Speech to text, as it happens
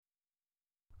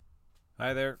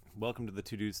Hi there. Welcome to the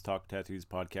Two Dudes Talk Tattoos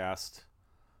podcast.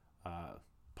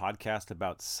 Podcast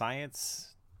about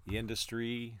science, the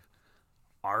industry,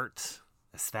 art,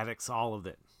 aesthetics, all of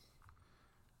it.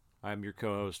 I'm your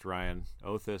co-host, Ryan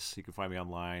Othis. You can find me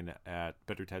online at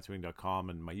bettertattooing.com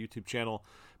and my YouTube channel,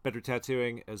 Better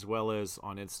Tattooing, as well as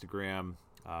on Instagram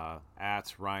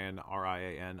at Ryan,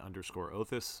 RIAN _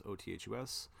 Othis,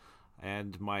 OTHUS.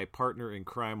 And my partner in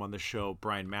crime on the show,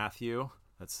 Brian Matthew.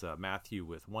 That's Matthew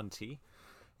with one T.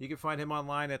 You can find him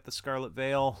online at the Scarlet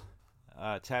Veil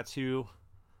Tattoo,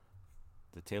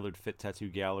 the Tailored Fit Tattoo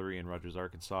Gallery in Rogers,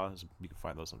 Arkansas. You can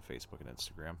find those on Facebook and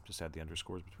Instagram. Just add the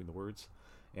underscores between the words.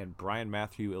 And Brian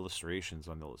Matthew Illustrations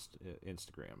on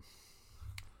Instagram.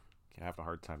 I have a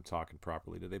hard time talking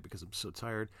properly today because I'm so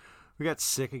tired. We got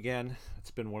sick again.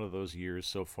 It's been one of those years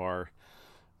so far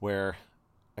where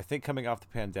I think coming off the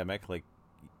pandemic, like,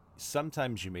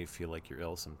 sometimes you may feel like you're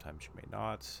ill, sometimes you may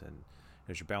not, and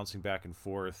as you're bouncing back and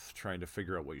forth trying to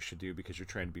figure out what you should do because you're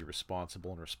trying to be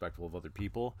responsible and respectful of other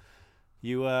people,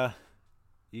 you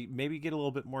maybe get a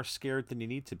little bit more scared than you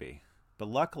need to be. But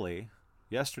luckily,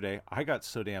 yesterday I got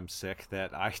so damn sick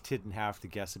that I didn't have to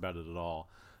guess about it at all.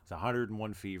 It's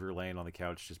 101 fever, laying on the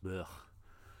couch, just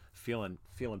feeling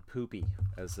poopy,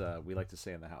 as we like to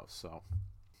say in the house. So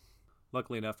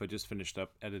luckily enough, I just finished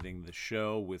up editing the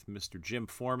show with Mr. Jim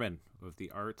Forman of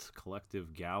the Art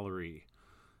Collective Gallery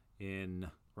in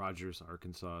Rogers,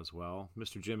 Arkansas as well.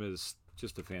 Mr. Jim is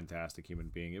just a fantastic human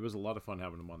being. It was a lot of fun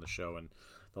having him on the show, and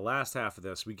the last half of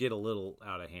this, we get a little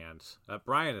out of hand.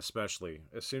 Brian especially,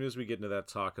 as soon as we get into that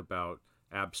talk about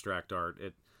abstract art,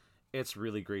 it's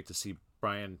really great to see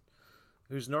Brian,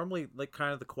 who's normally like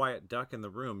kind of the quiet duck in the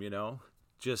room,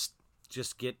 just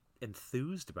get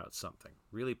enthused about something,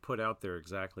 really put out there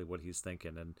exactly what he's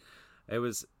thinking. And it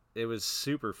was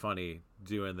super funny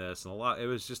doing this, and it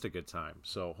was just a good time.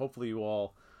 So hopefully you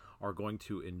all are going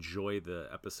to enjoy the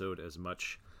episode as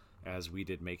much as we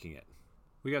did making it.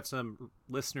 We got some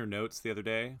listener notes the other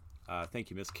day.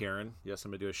 Thank you, Miss Karen. Yes, I'm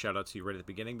going to do a shout out to you right at the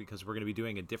beginning because we're going to be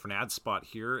doing a different ad spot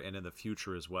here and in the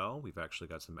future as well. We've actually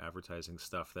got some advertising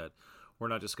stuff that we're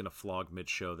not just going to flog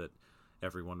mid-show that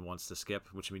everyone wants to skip,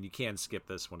 which, I mean, you can skip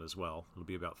this one as well. It'll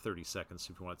be about 30 seconds.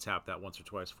 If you want to tap that once or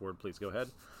twice forward, please go ahead.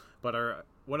 But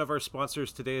one of our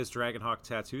sponsors today is Dragonhawk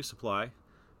Tattoo Supply.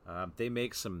 They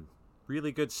make some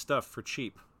really good stuff for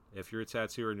cheap. If you're a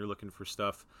tattooer and you're looking for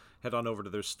stuff, head on over to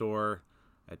their store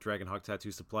at Dragonhawk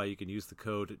Tattoo Supply. You can use the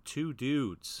code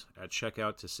 2DUDES at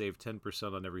checkout to save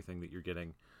 10% on everything that you're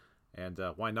getting. And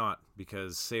why not?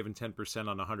 Because saving 10%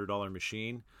 on a $100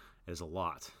 machine is a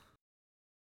lot.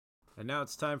 And now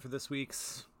it's time for this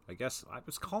week's, I guess I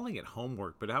was calling it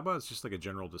homework, but how about it's just like a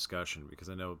general discussion? Because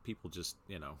I know people just,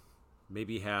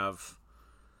 maybe have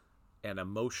an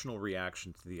emotional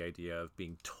reaction to the idea of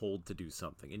being told to do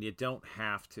something. And you don't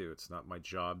have to. It's not my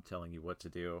job telling you what to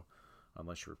do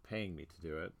unless you're paying me to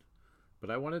do it.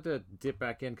 But I wanted to dip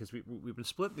back in because we've been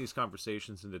splitting these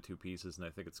conversations into two pieces, and I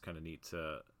think it's kind of neat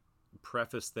to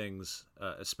preface things,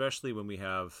 especially when we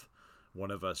have one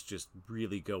of us just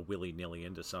really go willy-nilly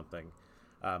into something,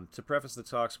 to preface the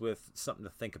talks with something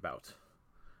to think about.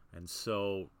 And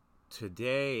so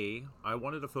today I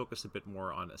wanted to focus a bit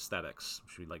more on aesthetics,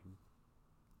 which we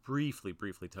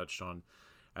briefly touched on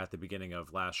at the beginning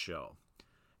of last show.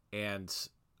 And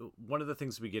one of the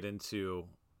things we get into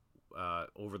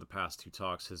over the past two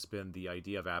talks has been the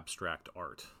idea of abstract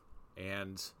art.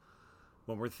 And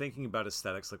when we're thinking about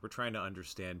aesthetics, we're trying to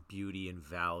understand beauty and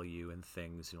value and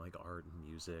things, like art and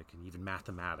music and even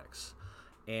mathematics.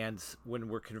 And when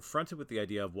we're confronted with the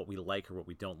idea of what we like or what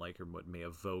we don't like or what may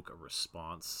evoke a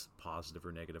response, positive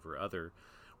or negative or other,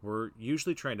 we're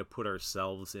usually trying to put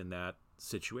ourselves in that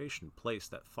situation, place,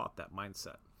 that thought, that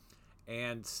mindset.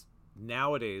 And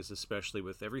nowadays, especially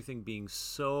with everything being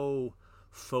so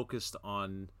focused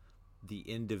on the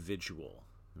individual,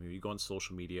 I mean, we go on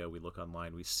social media, we look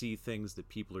online, we see things that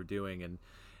people are doing, and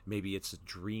maybe it's a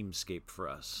dreamscape for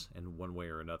us in one way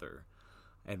or another.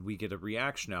 And we get a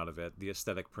reaction out of it. The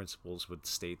aesthetic principles would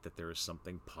state that there is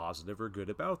something positive or good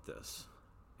about this.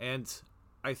 And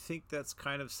I think that's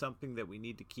kind of something that we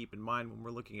need to keep in mind when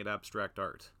we're looking at abstract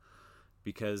art.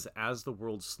 Because as the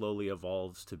world slowly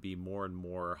evolves to be more and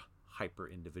more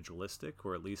hyper-individualistic,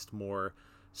 or at least more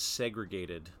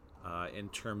segregated in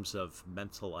terms of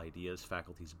mental ideas,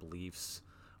 faculties, beliefs,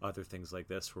 other things like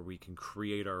this, where we can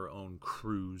create our own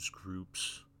crews,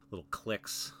 groups, little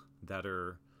cliques that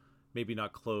are maybe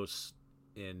not close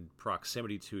in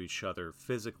proximity to each other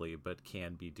physically, but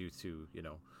can be due to,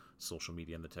 social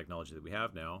media and the technology that we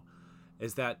have now,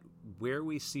 is that where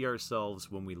we see ourselves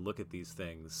when we look at these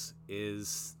things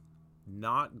is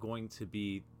not going to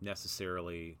be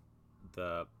necessarily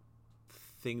the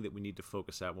thing that we need to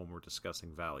focus at when we're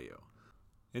discussing value.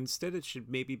 Instead, it should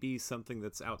maybe be something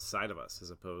that's outside of us as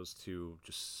opposed to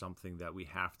just something that we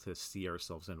have to see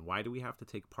ourselves in. Why do we have to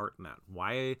take part in that?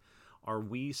 Why are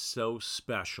we so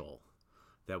special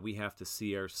that we have to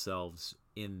see ourselves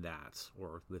in that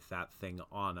or with that thing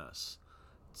on us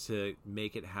to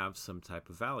make it have some type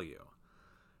of value?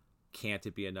 Can't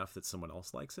it be enough that someone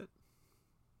else likes it?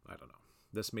 I don't know.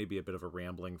 This may be a bit of a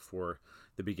rambling for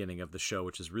the beginning of the show,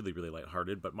 which is really, really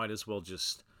lighthearted, but might as well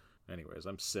just... Anyways,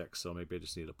 I'm sick, so maybe I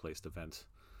just need a place to vent.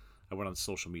 I went on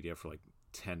social media for like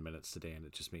 10 minutes today, and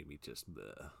it just made me just...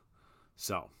 Bleh.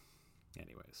 So,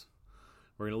 anyways,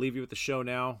 we're going to leave you with the show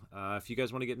now. If you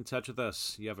guys want to get in touch with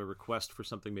us, you have a request for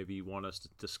something maybe you want us to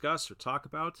discuss or talk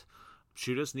about,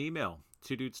 shoot us an email,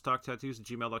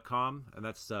 twodudestalktattoos@gmail.com, and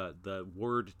that's the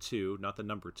word two, not the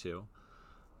number two.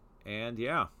 And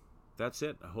yeah, that's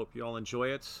it. I hope you all enjoy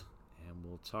it, and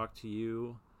we'll talk to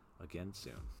you again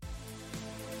soon.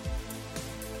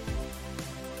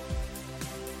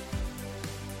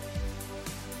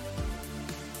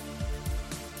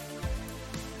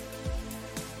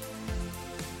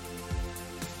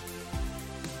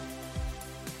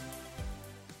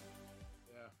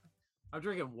 I'm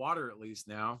drinking water at least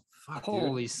now. Fuck,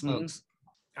 Holy smokes.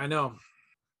 I know.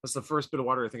 That's the first bit of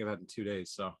water I think I've had in 2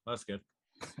 days, so that's good.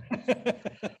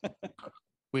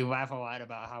 We laugh a lot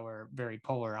about how we're very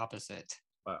polar opposite.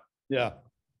 Yeah.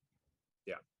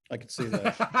 Yeah. I can see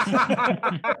that.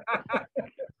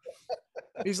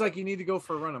 He's like, you need to go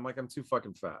for a run. I'm like, I'm too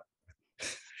fucking fat.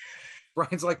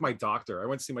 Brian's like my doctor. I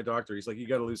went to see my doctor. He's like, you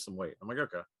got to lose some weight. I'm like,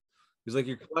 okay. He's like,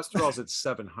 your cholesterol's at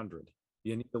 700.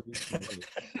 You need to lose some weight.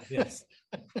 Yes.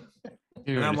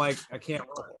 Dude, And I'm like, I can't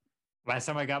run. last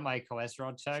time I got my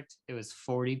cholesterol checked, it was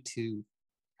 42.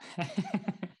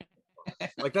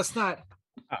 Like, that's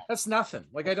nothing.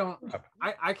 Like,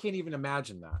 I can't even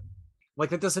imagine that. Like,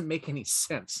 that doesn't make any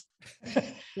sense.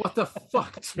 What the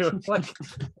fuck, dude? Like,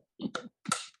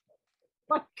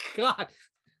 my God,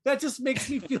 that just makes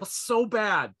me feel so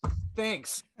bad.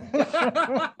 Thanks.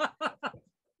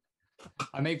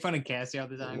 I make fun of Cassie all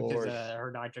the time because Lord.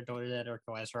 her doctor told her that her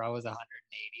cholesterol was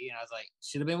 180, and I was like,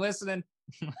 should have been listening.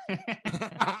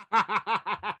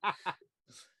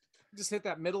 Just hit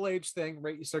that middle-aged thing,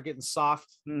 right? You start getting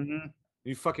soft. Mm-hmm.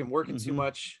 You fucking working too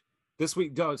much. This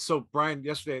week, so Brian,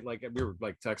 yesterday, like we were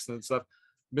like texting and stuff.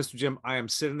 Mr. Jim, I am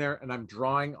sitting there and I'm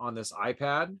drawing on this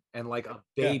iPad, and like a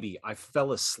baby, I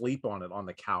fell asleep on it on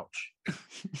the couch.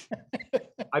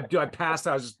 I passed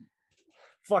out. I was just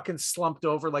fucking slumped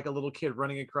over like a little kid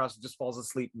running across, just falls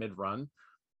asleep mid-run.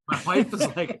 My wife is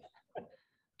like,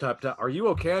 tap, are you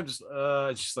okay? I'm just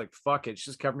she's like, fuck it. She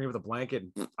just covered me with a blanket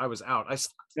and I was out. I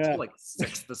slept till like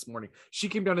 6 this morning. She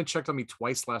came down and checked on me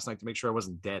twice last night to make sure I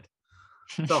wasn't dead.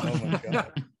 So Oh my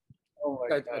God. Oh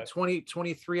my a God.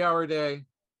 23-hour day,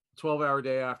 12-hour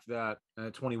day after that, and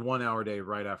a 21-hour day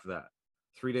right after that.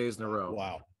 3 days in a row.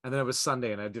 Wow. And then it was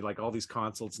Sunday, and I did like all these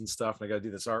consults and stuff, and I got to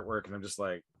do this artwork, and I'm just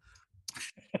like,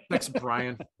 next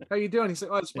Brian, how you doing? He's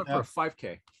like, oh, I just went for a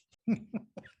 5K.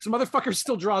 Some motherfucker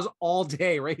still draws all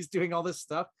day, right? He's doing all this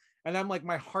stuff. And I'm like,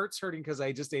 my heart's hurting because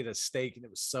I just ate a steak and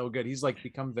it was so good. He's like,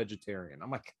 become vegetarian.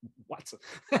 I'm like, what?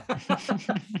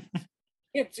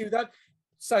 Can't do that.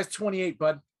 Size 28,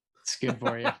 bud. It's good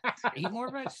for you. Eat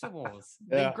more vegetables.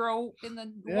 Yeah. They grow in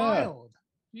the Yeah. wild.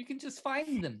 You can just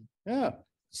find them. Yeah.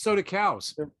 So do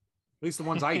cows. At least the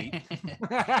ones I eat.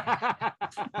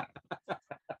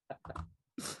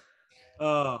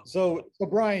 So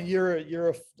Brian, you're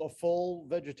a full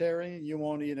vegetarian. You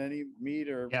won't eat any meat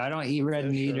or Yeah, I don't eat red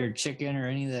fish meat or chicken or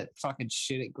any of that fucking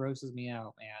shit. It grosses me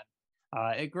out,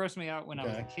 man. It grossed me out when I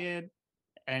was a Okay. kid,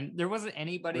 and there wasn't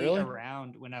anybody Really?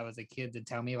 around when I was a kid to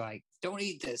tell me like, "Don't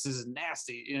eat this. This is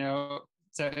nasty," you know.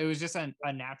 So it was just a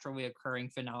naturally occurring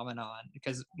phenomenon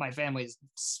because my family is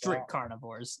strict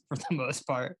carnivores for the most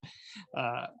part.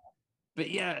 But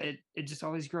yeah, it just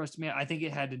always grossed me out. I think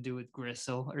it had to do with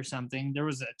gristle or something. There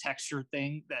was a texture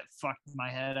thing that fucked my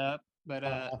head up. But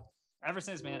ever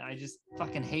since, man, I just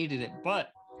fucking hated it.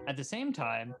 But at the same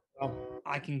time,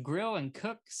 I can grill and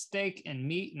cook steak and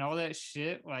meat and all that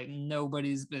shit like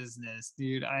nobody's business,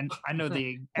 dude. I know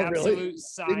the Oh, really? absolute You can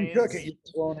science. cook it, you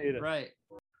just won't eat it. Right.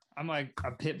 I'm like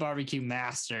a pit barbecue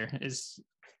master.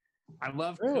 I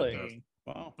love Really? cooking,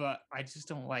 Wow. but I just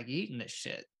don't like eating this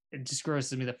shit. It just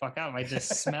grosses me the fuck out. Like the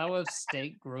smell of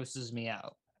steak grosses me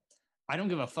out. I don't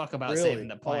give a fuck about Really? saving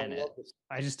the Oh, I planet. love this.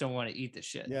 I just don't want to eat the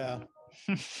shit. Yeah.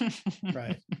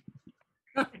 Right.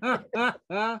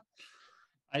 I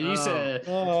used to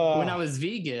when I Oh. was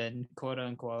vegan, quote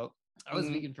unquote. I was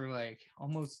Mhm. vegan for like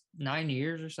almost 9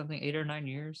 years or something, 8 or 9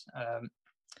 years.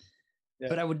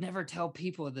 But I would never tell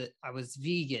people that I was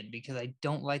vegan because I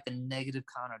don't like the negative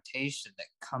connotation that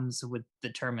comes with the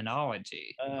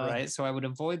terminology, right? So I would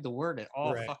avoid the word at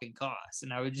all fucking costs.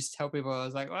 And I would just tell people, I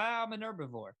was like, well, I'm an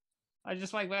herbivore. I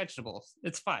just like vegetables.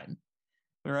 It's fine.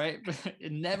 Right? But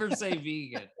never say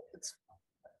vegan.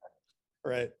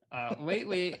 Right.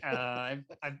 Lately, I've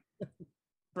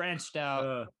branched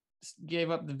out, gave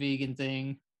up the vegan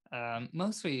thing.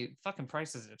 Mostly fucking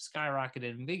prices have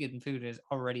skyrocketed and vegan food is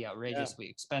already outrageously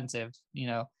expensive,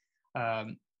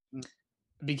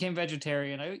 became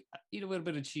vegetarian. I eat a little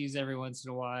bit of cheese every once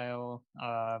in a while.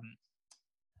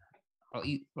 I'll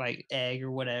eat like egg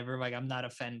or whatever. Like I'm not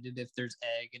offended if there's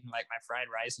egg in like my fried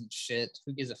rice and shit.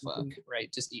 Who gives a fuck, right?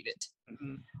 Just eat it.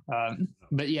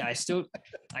 But yeah, I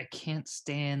can't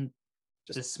stand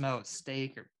the smell of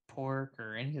steak or pork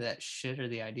or any of that shit or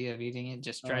the idea of eating it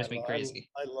just drives me crazy.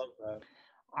 I love that.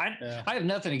 I have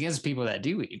nothing against people that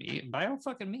do eat it. By all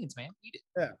fucking means, man. Eat it.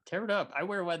 Yeah. Tear it up. I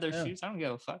wear leather shoes. I don't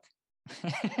give a fuck.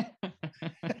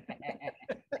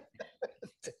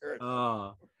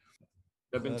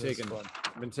 I've been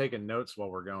taking notes while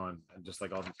we're going, and just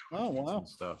like all the and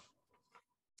stuff.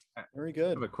 Very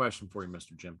good. I have a question for you,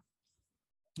 Mr. Jim.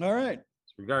 All right.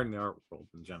 It's regarding the art world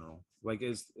in general. Like,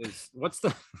 what's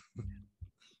the?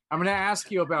 I'm going to ask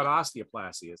you about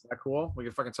osteoplasty. Is that cool? We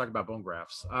can fucking talk about bone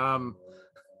grafts. Huh?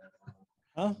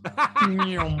 I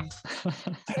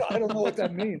don't know what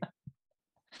that means.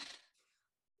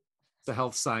 The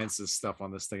health sciences stuff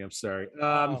on this thing. I'm sorry.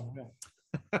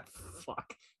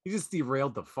 Fuck. You just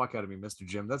derailed the fuck out of me, Mr.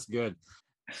 Jim. That's good.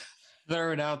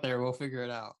 Throw it out there. We'll figure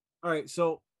it out. All right.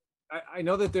 So I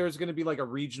know that there's going to be like a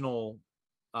regional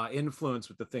influence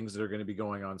with the things that are going to be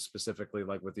going on specifically,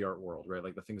 like with the art world, right?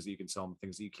 Like the things that you can sell and the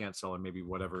things that you can't sell, and maybe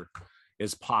whatever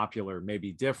is popular may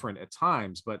be different at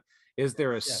times. But is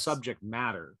there a subject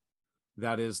matter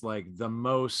that is like the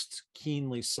most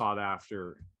keenly sought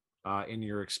after in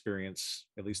your experience,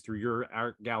 at least through your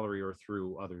art gallery or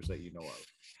through others that you know of?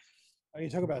 Are you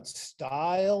talking about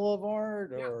style of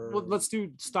art, or well, let's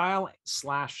do style /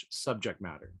 subject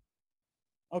matter.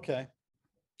 Okay.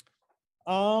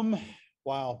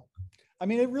 Wow. I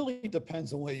mean, it really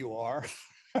depends on where you are.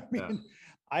 I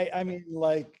mean,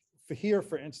 like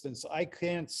for instance, I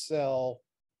can't sell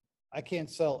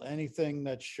anything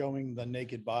that's showing the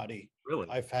naked body. Really?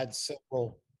 I've had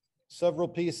several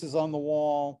pieces on the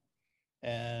wall,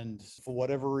 and for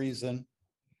whatever reason,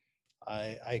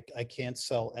 I can't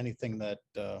sell anything that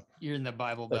you're in the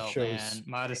Bible Belt, man.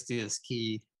 Modesty is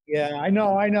key. Yeah, I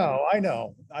know. I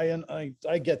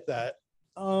get that.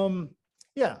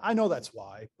 Yeah, I know that's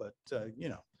why, but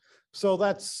so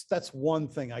that's one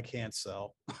thing I can't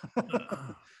sell.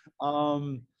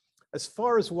 As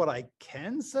far as what I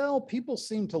can sell, people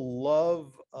seem to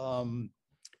love, here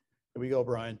we go,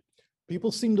 Brian.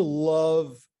 People seem to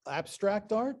love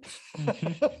abstract art.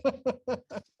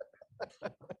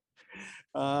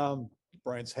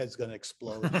 Brian's head's gonna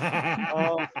explode.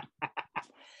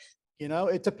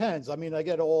 It depends. I mean, I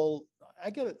get an all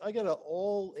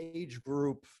age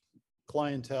group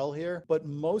clientele here, but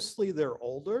mostly they're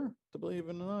older, to believe it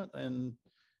or not, and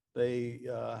they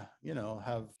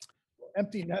have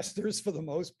empty nesters for the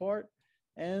most part,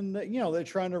 and they're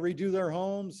trying to redo their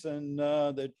homes, and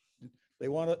they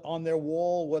want it on their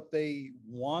wall what they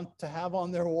want to have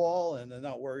on their wall, and they're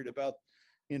not worried about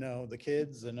the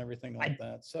kids and everything like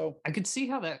that. So I could see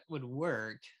how that would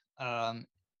work.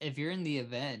 If you're in the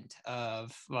event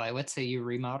of, like, let's say you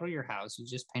remodel your house, you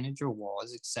just painted your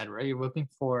walls, etc. You're looking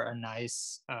for a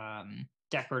nice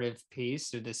decorative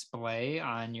piece to display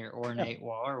on your ornate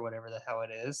wall or whatever the hell it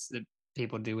is that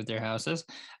people do with their houses.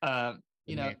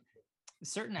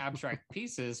 Certain abstract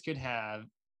pieces could have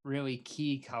really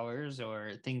key colors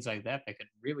or things like that that could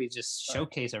really just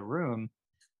showcase a room.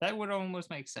 That would almost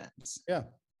make sense. Yeah.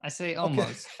 I say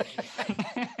almost.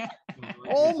 Okay.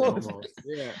 Almost.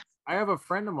 Yeah. I have a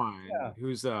friend of mine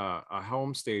who's a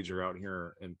home stager out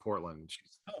here in Portland.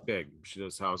 She's big. She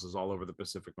does houses all over the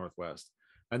Pacific Northwest.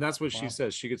 And that's what she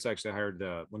says. She gets actually hired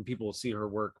when people see her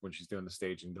work when she's doing the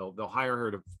staging, they'll hire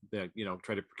her to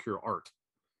try to procure art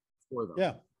for them.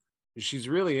 Yeah. She's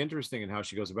really interesting in how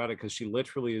she goes about it, because she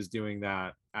literally is doing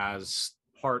that as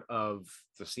part of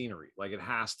the scenery. Like, it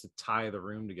has to tie the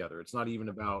room together. It's not even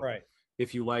about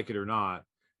if you like it or not.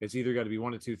 It's either got to be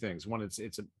one of two things. One,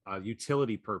 it's a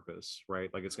utility purpose,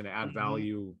 right? Like, it's going to add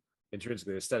value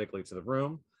intrinsically, aesthetically to the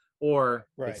room, or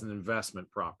it's an investment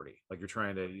property. Like, you're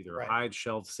trying to either hide,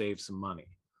 shelf, save some money.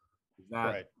 Is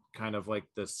that kind of like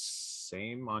the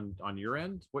same on your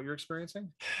end, what you're experiencing?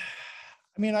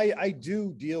 I mean, I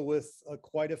do deal with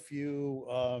quite a few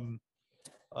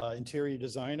interior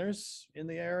designers in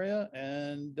the area,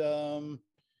 and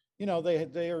you know,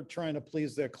 they are trying to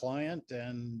please their client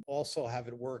and also have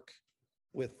it work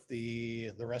with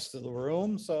the rest of the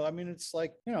room. So I mean, it's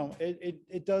like, you know,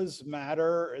 it does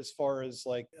matter as far as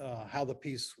like how the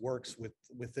piece works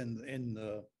within in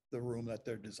the room that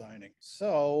they're designing.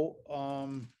 So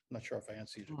I'm not sure if I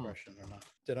answered your question or not.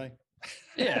 Did I?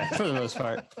 Yeah, for the most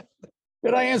part.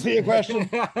 Did I answer your question?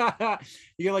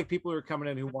 You get like people who are coming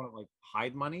in who want to like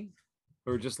hide money,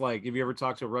 or just like, have you ever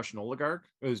talked to a Russian oligarch?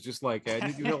 It was just like, I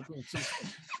need your help.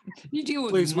 You deal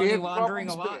with Please, we money have laundering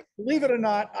a problems lot. Believe it or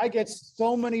not, I get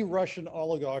so many Russian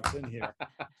oligarchs in here.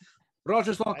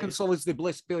 Rogerslaw Consol is the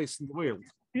best place in the world.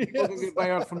 Yes. Go get buy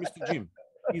out from Mr. Jim.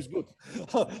 He's good.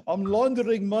 I'm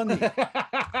laundering money.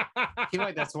 I feel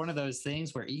like that's one of those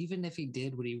things where even if he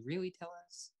did, would he really tell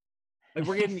us? Like,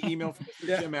 we're getting an email from Mr.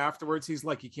 Yeah. Jim afterwards. He's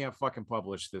like, you can't fucking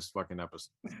publish this fucking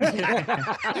episode.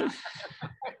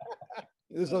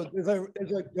 There's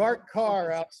a dark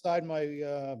car outside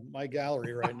my my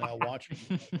gallery right now watching.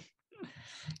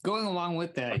 Going along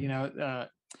with that, you know,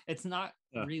 it's not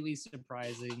really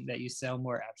surprising that you sell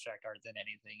more abstract art than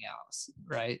anything else,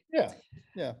 right? Yeah,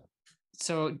 yeah.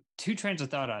 So two trains of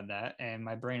thought on that, and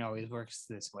my brain always works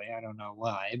this way. I don't know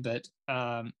why, but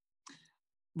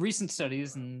recent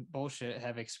studies and bullshit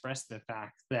have expressed the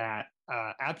fact that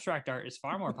abstract art is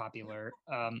far more popular,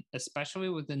 especially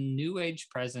with the new age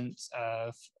presence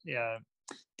of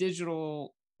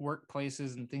digital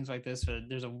workplaces and things like this.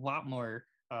 There's a lot more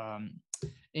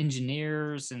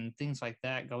engineers and things like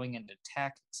that going into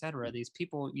tech, etc. These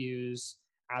people use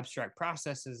abstract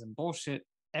processes and bullshit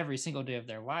every single day of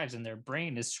their lives, and their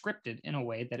brain is scripted in a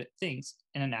way that it thinks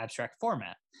in an abstract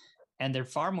format. And they're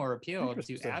far more appealed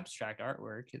to abstract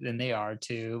artwork than they are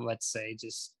to, let's say,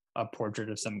 just a portrait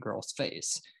of some girl's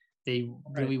face. They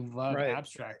really love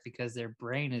abstract because their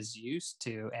brain is used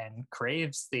to and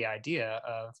craves the idea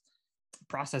of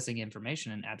processing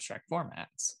information in abstract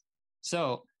formats.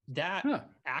 So that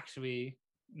actually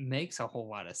makes a whole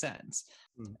lot of sense.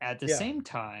 At the same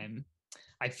time,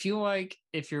 I feel like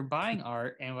if you're buying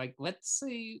art and like, let's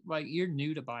say like you're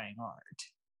new to buying art,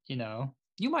 you know,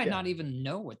 you might not even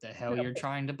know what the hell you're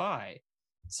trying to buy.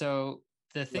 So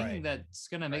the thing that's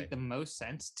going to make the most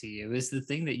sense to you is the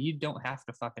thing that you don't have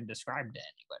to fucking describe to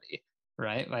anybody,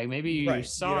 right? Like maybe you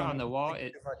saw it on the wall,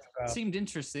 it seemed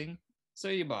interesting, so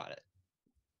you bought it,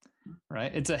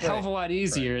 right? It's a hell of a lot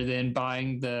easier than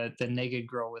buying the naked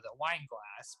girl with a wine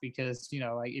glass, because, you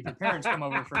know, like if your parents come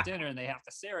over for dinner and they have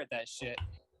to stare at that shit,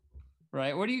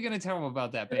 right? What are you going to tell them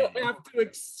about that painting? I have to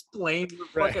explain your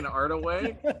fucking art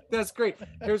away. That's great.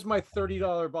 Here's my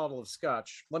 $30 bottle of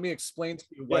scotch. Let me explain to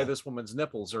you why this woman's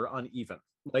nipples are uneven.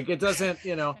 Like, it doesn't,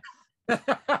 you know.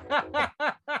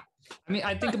 I mean,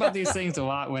 I think about these things a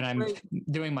lot when I'm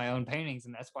doing my own paintings,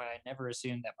 and that's why I never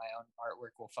assume that my own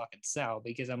artwork will fucking sell,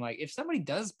 because I'm like, if somebody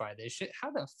does buy this shit,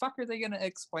 how the fuck are they going to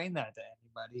explain that to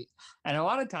anybody? And a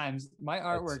lot of times my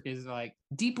artwork is like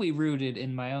deeply rooted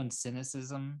in my own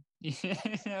cynicism, you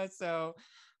know? So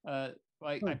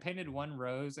like I painted one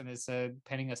rose and it said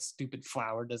painting a stupid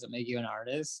flower doesn't make you an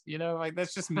artist, you know? Like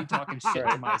that's just me talking shit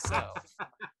to myself.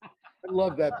 I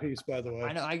love that piece, by the way.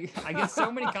 I know. I get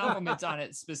so many compliments on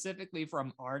it, specifically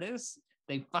from artists.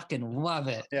 They fucking love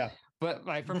it. Yeah. But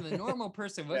like from the normal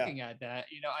person looking at that,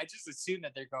 you know, I just assume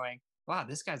that they're going, wow,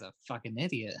 this guy's a fucking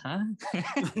idiot, huh?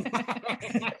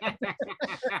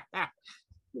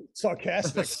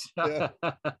 Sarcastic. Yeah.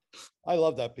 I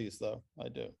love that piece, though. I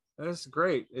do. That's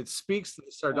great. It speaks to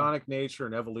the sardonic nature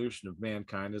and evolution of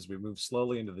mankind as we move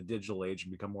slowly into the digital age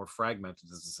and become more fragmented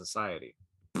as a society.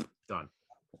 Done.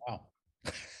 Wow.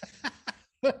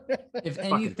 If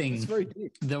anything,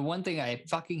 the one thing I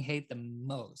fucking hate the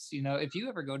most, you know, if you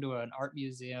ever go to an art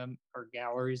museum or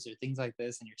galleries or things like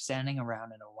this and you're standing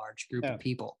around in a large group of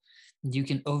people, you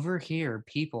can overhear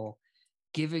people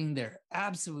giving their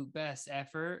absolute best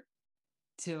effort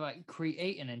to like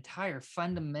create an entire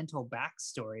fundamental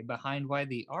backstory behind why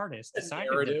the artist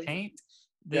decided to paint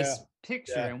this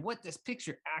picture and what this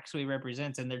picture actually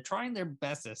represents. And they're trying their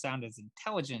best to sound as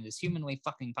intelligent as humanly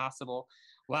fucking possible,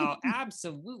 while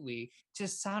absolutely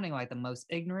just sounding like the most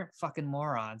ignorant fucking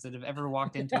morons that have ever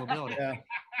walked into a building.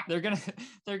 They're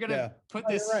gonna put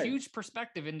this huge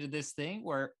perspective into this thing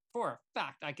where for a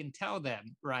fact I can tell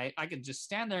them, right? I could just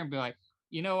stand there and be like,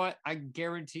 you know what? I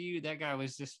guarantee you that guy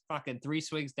was just fucking 3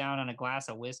 swigs down on a glass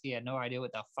of whiskey, had no idea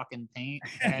what the fucking paint,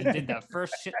 and did the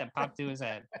first shit that popped to his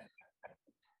head.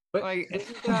 But like,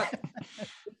 isn't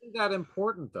that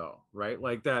important though, right?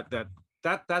 Like that's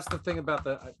the thing about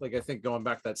the, like, I think going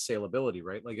back to that saleability,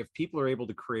 right? Like if people are able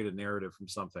to create a narrative from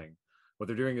something what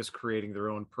they're doing is creating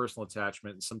their own personal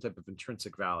attachment and some type of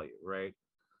intrinsic value, right?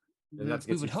 And that's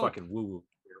gets you fucking woo-woo,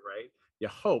 right? You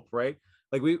hope, right?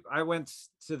 Like I went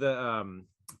to the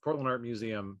Portland Art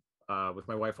Museum with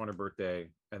my wife on her birthday,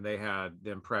 and they had the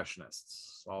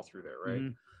Impressionists all through there,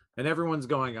 right? And everyone's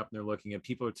going up and they're looking at,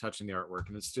 people are touching the artwork,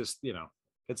 and it's just,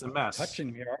 it's a mess.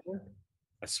 Touching the artwork?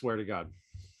 I swear to God.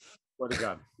 Swear to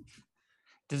God.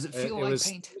 Does it feel like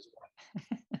paint?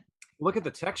 Look at the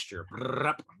texture.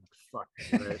 Fuck,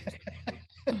 right?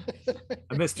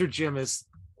 Mr. Jim is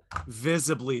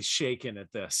visibly shaken at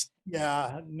this.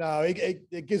 Yeah, no,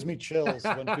 it gives me chills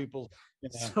when people.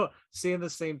 So seeing the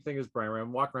same thing as Brian,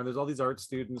 I'm walking around, there's all these art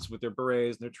students with their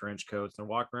berets and their trench coats, and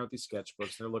they're walking around with these sketchbooks,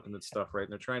 and they're looking at stuff, right?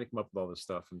 And they're trying to come up with all this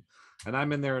stuff. And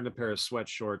I'm in there in a pair of sweat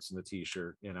shorts and a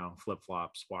t-shirt,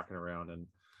 flip-flops, walking around. And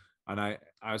I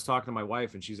was talking to my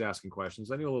wife, and she's asking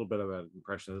questions. I knew a little bit about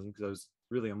Impressionism because I was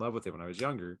really in love with it when I was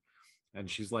younger. And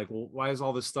she's like, well, why is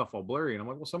all this stuff all blurry? And I'm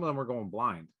like, well, some of them were going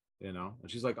blind, And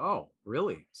she's like, oh,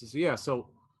 really? So yeah. So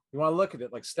you want to look at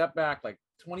it, like step back like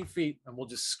 20 feet, and we'll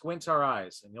just squint our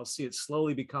eyes, and you'll see it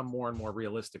slowly become more and more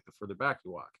realistic the further back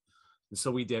you walk. And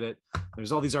so we did it.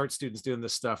 There's all these art students doing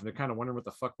this stuff, and they're kind of wondering what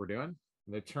the fuck we're doing.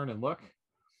 And they turn and look,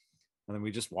 and then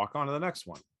we just walk on to the next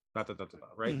one.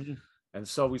 Right. Mm-hmm. And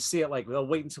so we see it, like they'll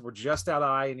wait until we're just out of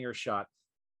eye and earshot.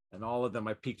 And all of them,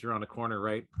 I peeked around the corner,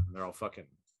 right? And they're all fucking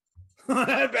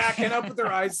backing up with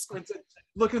their eyes squinted,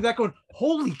 looking at that going,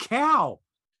 holy cow.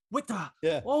 What the?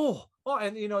 Yeah. Oh,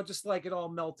 and just like it all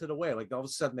melted away. Like all of a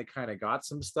sudden they kind of got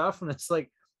some stuff. And it's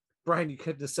like, Brian, you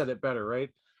couldn't have said it better, right?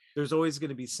 There's always going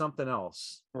to be something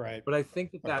else. Right. But I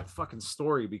think that fucking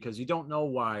story, because you don't know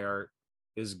why art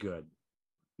is good.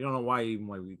 You don't know why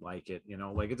we like it,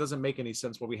 like it doesn't make any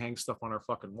sense why we hang stuff on our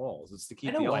fucking walls. It's to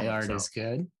keep the why art is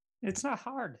good. It's not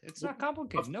hard. It's not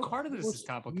complicated. No part of this is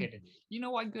complicated. You know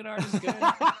why good art is good?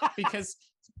 Because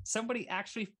somebody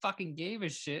actually fucking gave a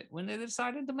shit when they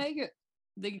decided to make it.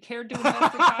 They cared to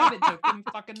invest the time it took them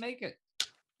to fucking make it.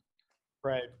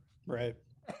 Right.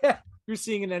 You're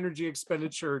seeing an energy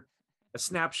expenditure, a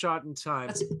snapshot in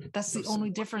time. That's the only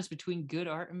difference between good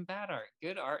art and bad art.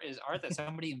 Good art is art that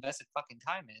somebody invested fucking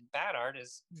time in. Bad art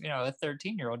is, a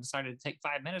 13-year-old decided to take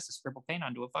 5 minutes to scribble paint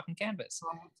onto a fucking canvas.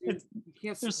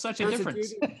 There's such a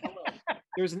difference.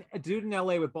 There's a dude in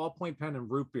LA with ballpoint pen and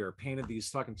root beer painted these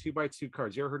fucking 2x2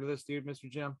 cards. You ever heard of this dude, Mr.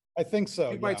 Jim? I think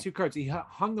so. 2x2 cards. He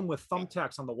hung them with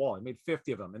thumbtacks on the wall. He made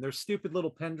 50 of them. And they're stupid little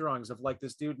pen drawings of like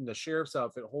this dude in the sheriff's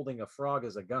outfit holding a frog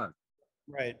as a gun.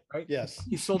 Right. Yes.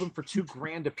 He sold them for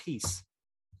 $2,000 a piece.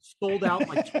 Sold out in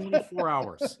like 24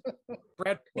 hours.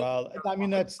 Brad Pitt. Well, I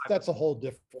mean, that's a whole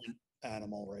different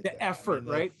animal, right? The effort,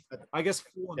 right? I guess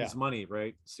fooling his money,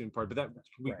 right? Soon part, but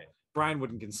Brian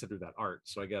wouldn't consider that art,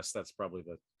 so I guess that's probably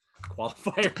the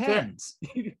qualifier. Depends.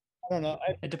 I don't know.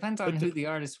 It depends on who the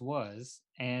artist was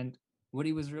and what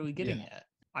he was really getting at.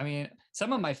 I mean,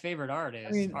 some of my favorite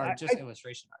artists are just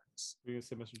illustration artists. Were you gonna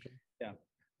say, Mr. Jim? Yeah.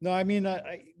 No, I mean,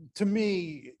 to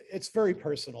me, it's very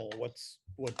personal. What's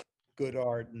good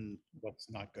art and what's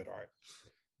not good art.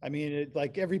 I mean,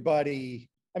 like everybody.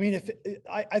 I mean,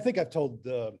 I think I've told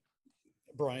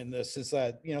Brian this, is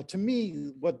that to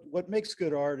me, what makes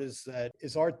good art is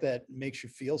art that makes you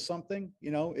feel something.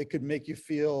 It could make you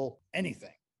feel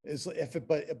anything.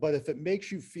 But if it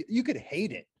makes you feel, you could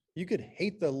hate it. You could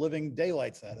hate the living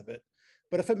daylights out of it.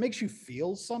 But if it makes you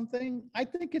feel something, I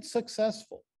think it's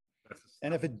successful.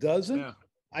 And if it doesn't,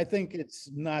 I think it's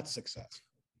not successful.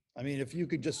 I mean, if you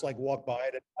could just like walk by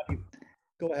it,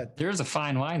 go ahead. There's a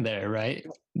fine line there, right?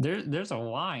 There's a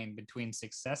line between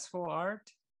successful art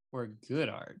or good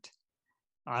art.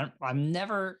 I'm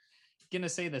never gonna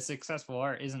say that successful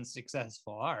art isn't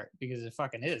successful art, because it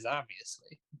fucking is,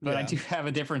 obviously. But I do have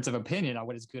a difference of opinion on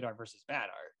what is good art versus bad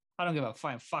art. I don't give a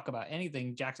flying fuck about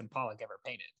anything Jackson Pollock ever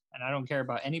painted, and I don't care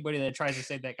about anybody that tries to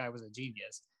say that guy was a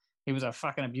genius. He was a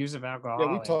fucking abusive alcoholic.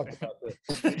 Yeah, we talked about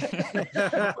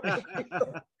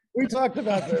this. We talked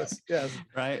about this. Yes.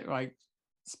 Right? Like,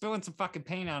 spilling some fucking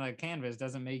paint on a canvas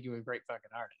doesn't make you a great fucking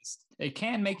artist. It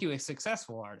can make you a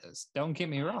successful artist. Don't get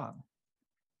me wrong.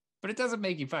 But it doesn't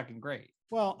make you fucking great.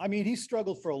 Well, I mean, he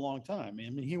struggled for a long time. I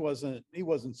mean, he wasn't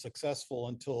successful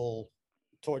until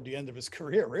toward the end of his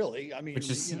career, really. I mean,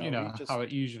 which is, how it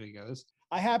usually goes.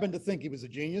 I happen to think he was a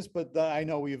genius, but I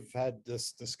know we've had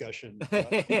this discussion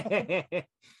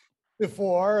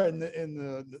before in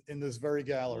this very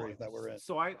gallery that we're in.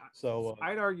 So I'd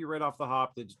argue right off the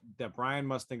hop that Brian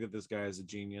must think that this guy is a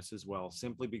genius as well,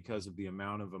 simply because of the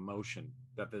amount of emotion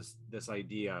that this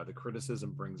idea, the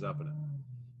criticism, brings up in it.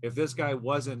 If this guy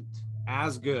wasn't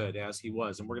as good as he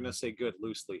was, and we're going to say good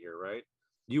loosely here, right?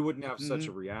 You wouldn't have such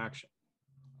a reaction.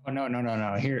 Oh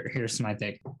no. Here's my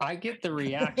thing. I get the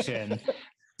reaction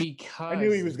because I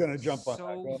knew he was going to jump on that.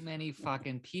 so many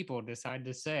fucking people decide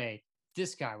to say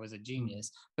this guy was a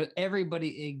genius, but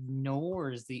everybody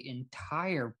ignores the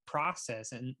entire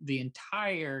process and the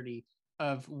entirety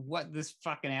of what this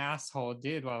fucking asshole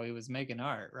did while he was making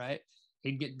art, right?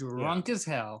 He'd get drunk as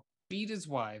hell, beat his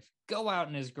wife, go out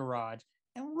in his garage,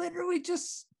 and literally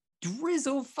just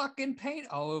drizzle fucking paint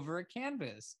all over a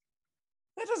canvas.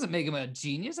 That doesn't make him a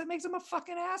genius. That makes him a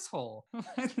fucking asshole.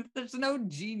 There's no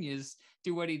genius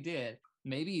to what he did.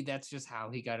 Maybe that's just how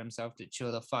he got himself to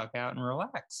chill the fuck out and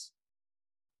relax.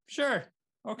 Sure.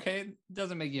 Okay.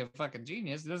 Doesn't make you a fucking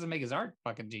genius. It doesn't make his art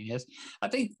fucking genius. I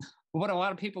think what a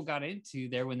lot of people got into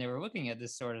there when they were looking at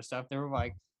this sort of stuff, they were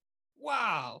like,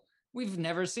 wow, we've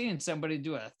never seen somebody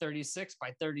do a 36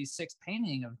 by 36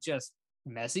 painting of just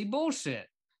messy bullshit.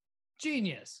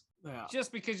 Genius. Yeah.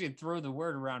 Just because you throw the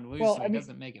word around loosely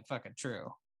doesn't make it fucking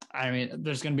true. I mean,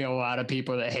 there's going to be a lot of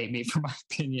people that hate me for my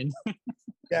opinion.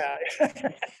 Yeah.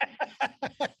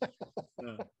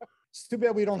 It's too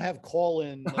bad we don't have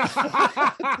call-in.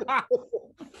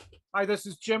 Hi, this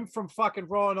is Jim from fucking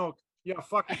Roanoke. Yeah,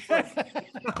 fucking.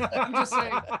 I'm just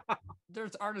saying,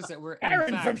 there's artists that were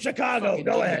Aaron from Chicago.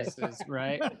 Go ahead.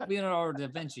 Right? Leonardo da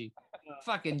Vinci,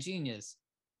 fucking genius.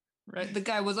 Right? The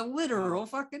guy was a literal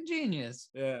fucking genius.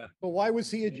 Yeah. But why was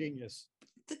he a genius?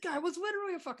 The guy was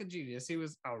literally a fucking genius. He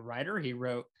was a writer. He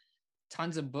wrote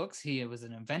tons of books. He was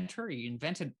an inventor. He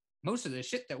invented most of the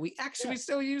shit that we actually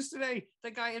still use today.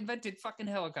 The guy invented fucking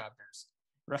helicopters.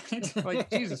 Right? Like,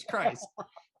 Jesus Christ.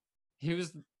 He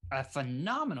was a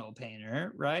phenomenal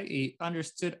painter, right? He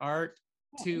understood art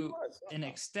to an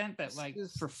extent that, like,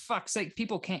 for fuck's sake,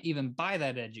 people can't even buy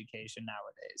that education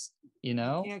nowadays. You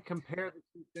know, you can't compare the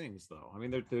two things, though. I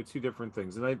mean, they're two different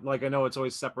things, and I know it's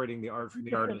always separating the art from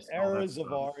the artist. Eras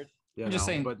of art. I'm just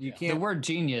saying, but you can't. The word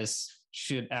genius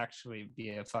should actually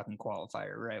be a fucking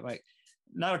qualifier, right? Like,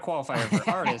 not a qualifier for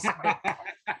artists. But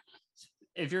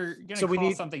if you're gonna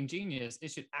call something genius, it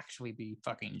should actually be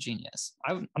fucking genius.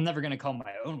 I'm never gonna call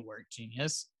my own work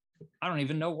genius. I don't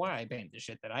even know why I paint the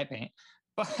shit that I paint.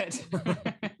 But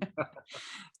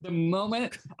the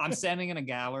moment I'm standing in a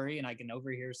gallery and I can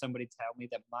overhear somebody tell me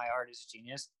that my art is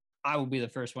genius, I will be the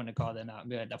first one to call them out and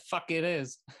be like, the fuck it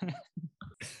is.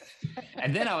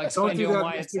 And then I'll explain to them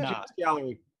why it's not.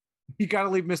 Gallery. You got to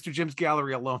leave Mr. Jim's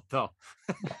gallery alone, though.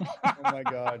 Oh, my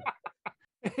God.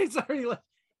 It's already like,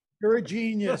 you're a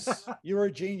genius. You're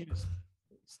a genius.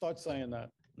 Start saying that.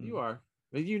 You are.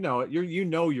 You know it.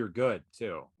 You're good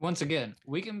too. Once again,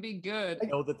 we can be good. I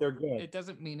know that they're good. It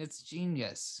doesn't mean it's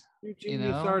genius. You're a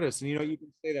genius artist, and you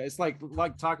can say that. It's like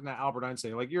talking to Albert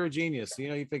Einstein. Like, you're a genius.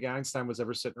 You think Einstein was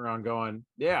ever sitting around going,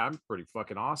 "Yeah, I'm pretty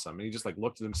fucking awesome," and he just like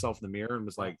looked at himself in the mirror and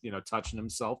was like, touching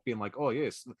himself, being like, "Oh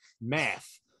yes, math."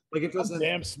 Like, it doesn't. I'm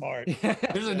damn smart.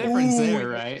 There's a difference there,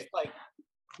 right?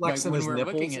 Like when we're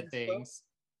looking at things.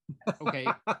 Okay,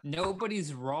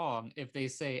 nobody's wrong if they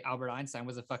say Albert Einstein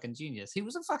was a fucking genius. He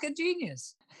was a fucking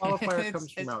genius. Qualifier comes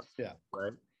from out,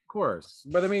 right? Of course,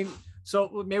 but I mean,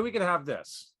 so maybe we could have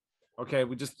this. Okay,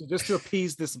 we just to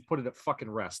appease this and put it at fucking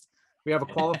rest. We have a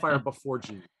qualifier before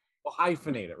genius. We'll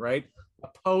hyphenate it, right? A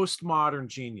postmodern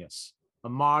genius, a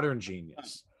modern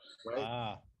genius,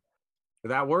 right?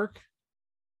 Did that work?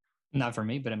 Not for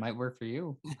me, but it might work for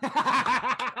you.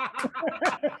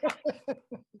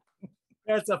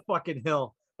 That's a fucking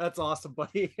hill. That's awesome,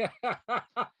 buddy.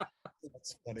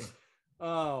 That's funny.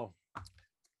 Oh,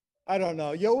 I don't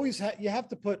know. You always you have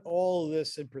to put all of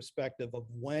this in perspective of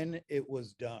when it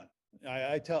was done.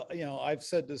 I tell, I've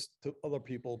said this to other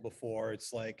people before.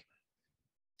 It's like,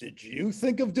 did you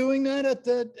think of doing that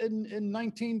in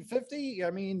 1950?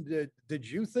 I mean, did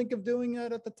you think of doing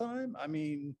that at the time? I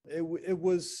mean, it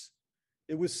was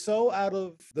so out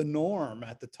of the norm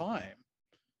at the time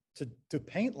to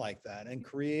paint like that and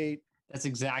create. That's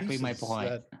exactly my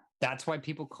point. That's why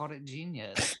people called it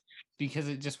genius, because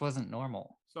it just wasn't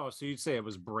normal. So you'd say it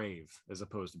was brave as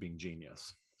opposed to being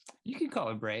genius. You could call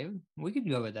it brave. We could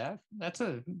go with that. That's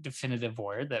a definitive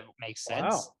word that makes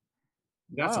sense. Wow.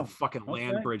 That's a fucking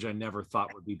land bridge I never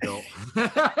thought would be built.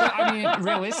 I mean,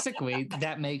 realistically,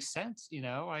 that makes sense.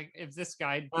 Like, if this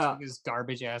guy took his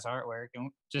garbage ass artwork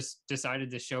and just decided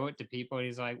to show it to people,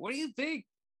 he's like, "What do you think?"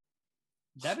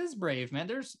 That is brave, man.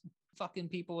 There's fucking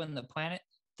people in the planet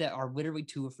that are literally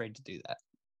too afraid to do that.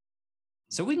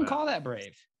 So we can call that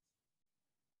brave.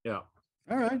 Yeah.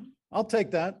 All right. I'll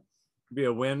take that. Be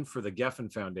a win for the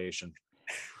Geffen Foundation.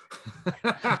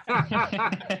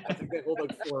 I think they hold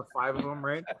like 4 or 5 of them,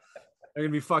 right? They're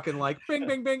gonna be fucking like, bing,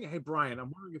 bing, bing. Hey, Brian,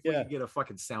 I'm wondering if we can get a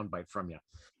fucking soundbite from you.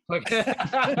 Like,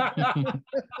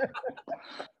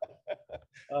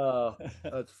 Oh,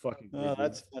 that's fucking Oh, great.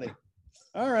 that's funny.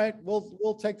 All right,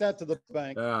 we'll take that to the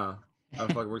bank. Yeah.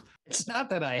 That fucking works. It's not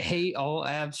that I hate all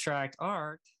abstract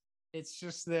art. It's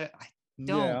just that I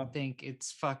Yeah, don't think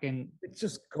it's fucking. it's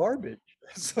just garbage.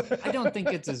 I don't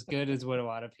think it's as good as what a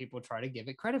lot of people try to give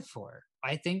it credit for.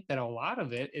 I think that a lot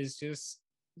of it is just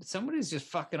somebody's just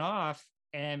fucking off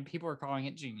and people are calling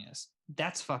it genius.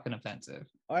 That's fucking offensive.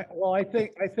 I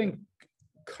think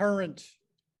current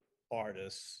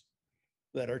artists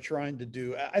that are trying to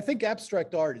do, I think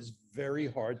abstract art is very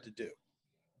hard to do.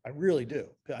 I really do.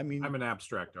 I mean, I'm an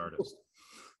abstract artist.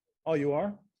 oh, you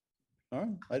are?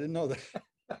 Oh, I didn't know that.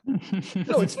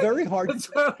 No, it's very hard. That's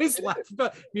why I always laugh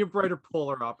about me and Bright are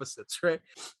polar opposites, right?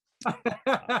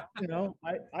 You know,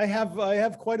 I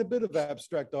have quite a bit of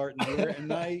abstract art in here,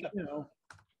 and I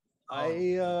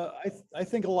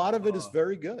think a lot of it is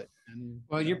very good. And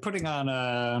Well, you're putting on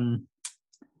an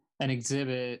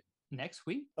exhibit next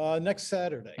week, next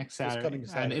Saturday. next this Saturday, coming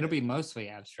and it'll be mostly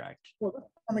abstract. well,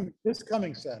 this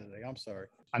coming Saturday. I'm sorry.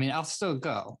 I mean, I'll still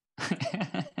go.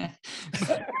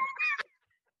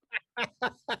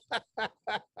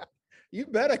 You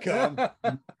better come.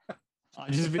 I'll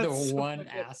just be the That's so one good.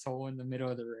 asshole in the middle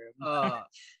of the room.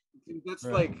 Dude, that's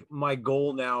Right. like my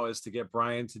goal now is to get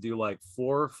Brian to do like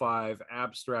 4 or 5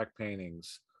 abstract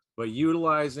paintings, but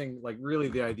utilizing like really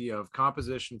the idea of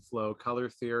composition flow, color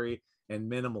theory, and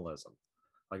minimalism.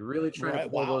 Like really trying to Right,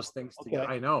 pull wow. those things together.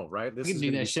 Okay. I know, right? You This can is do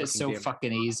gonna that be shit so game-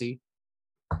 fucking easy.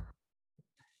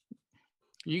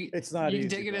 You It's not you easy.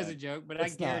 can take it as a Brian. joke, but It's I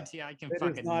not. guarantee I can It is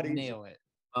fucking not easy. nail it.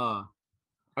 I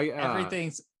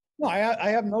Everything's No, I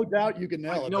have no doubt you can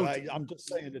nail it, know- but I'm just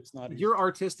saying it's not easy. your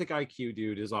artistic IQ,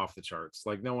 dude, is off the charts.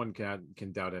 Like no one can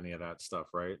doubt any of that stuff,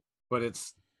 right? But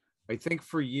it's, I think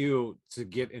for you to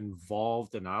get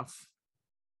involved enough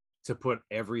to put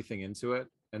everything into it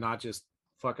and not just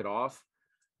fuck it off,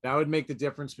 that would make the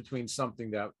difference between something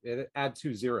that it add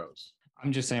 2 zeros.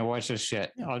 I'm just saying, watch this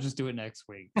shit. Yeah. I'll just do it next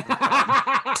week.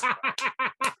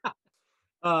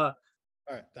 All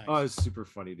right, thanks. Oh, it's super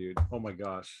funny, dude. Oh my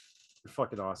gosh, you're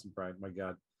fucking awesome, Brian. My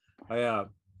God, I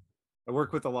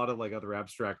work with a lot of like other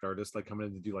abstract artists, like coming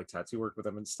in to do like tattoo work with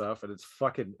them and stuff, and it's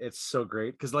so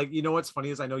great because like you know what's funny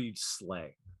is I know you'd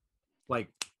slay like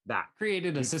that.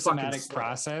 Created a You fucking systematic slay.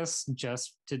 process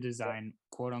just to design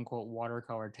quote unquote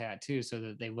watercolor tattoos so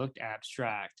that they looked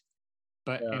abstract,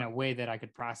 but in Yeah. a way that I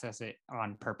could process it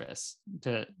on purpose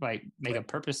to like make a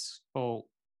purposeful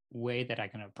way that I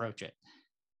can approach it.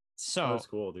 So That's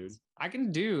cool, dude. I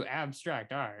can do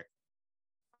abstract art.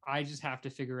 I just have to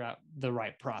figure out the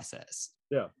right process.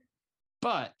 Yeah.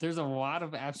 But there's a lot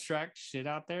of abstract shit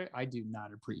out there I do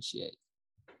not appreciate.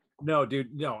 No,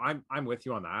 dude, no, I'm with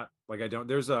you on that. Like I don't.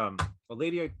 There's a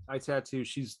lady I tattoo.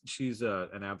 She's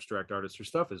an abstract artist. Her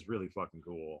stuff is really fucking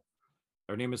cool.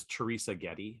 Her name is Teresa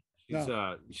Getty.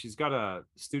 She's got a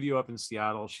studio up in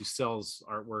Seattle. She sells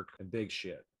artwork and big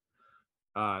shit.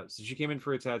 So she came in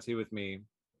for a tattoo with me,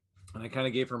 and I kind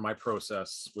of gave her my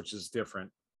process, which is different,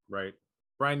 right?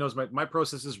 Brian knows my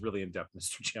process is really in depth,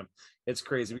 Mr. Jim. It's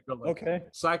crazy. We go like Okay.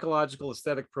 psychological,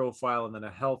 aesthetic profile, and then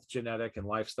a health, genetic, and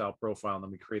lifestyle profile, and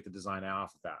then we create the design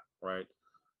off of that, right?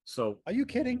 So Are you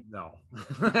kidding? no.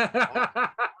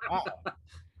 Wow.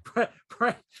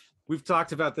 Brian, we've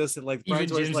talked about this, and like Even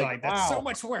Brian's always Jim's like, like, that's so wow.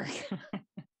 much work.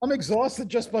 I'm exhausted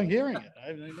just by hearing it.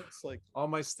 I mean, it's like, all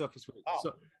my stuff is weird. Wow.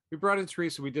 So we brought in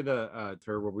Teresa. We did a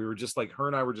to her where we were just like her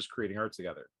and I were just creating art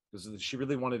together because she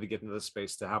really wanted to get into this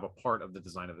space to have a part of the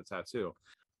design of the tattoo.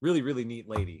 Really, really neat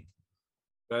lady.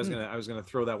 But I was gonna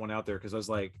throw that one out there because I was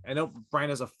like, I know Brian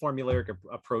has a formulaic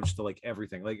approach to like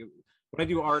everything. Like when I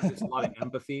do art, it's a lot of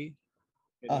empathy.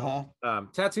 You know?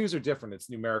 Tattoos are different. It's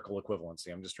numerical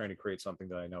equivalency. I'm just trying to create something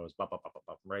that I know is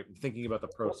right. I'm thinking about the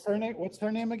process. what's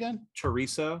her name again?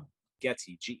 Teresa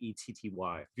Getty, Getty.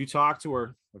 If you talk to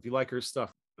her, if you like her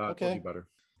stuff, it'll Okay. be better.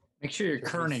 Make sure your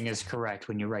kerning is correct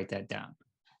when you write that down.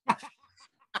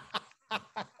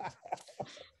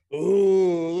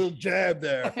 Ooh, a little jab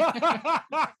there.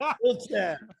 Little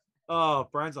jab. Oh,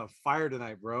 Brian's on fire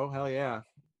tonight, bro. Hell yeah.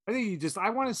 I think I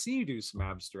want to see you do some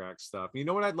abstract stuff. You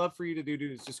know what I'd love for you to do,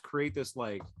 dude, is just create this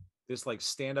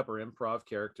stand-up or improv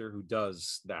character who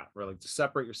does that, right? Like to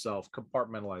separate yourself,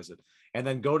 compartmentalize it, and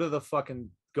then go to the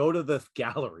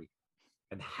gallery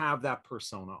and have that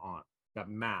persona on, that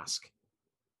mask,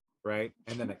 right?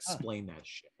 And then explain that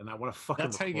shit. And I want to fucking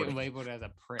That's how you get record it. labeled as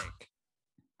a prick.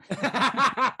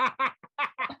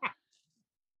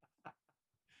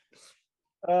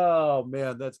 Oh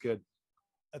man, that's good.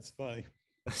 That's funny.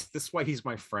 This is why he's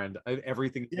my friend.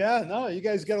 Everything. Yeah, no, you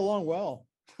guys get along well.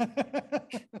 It's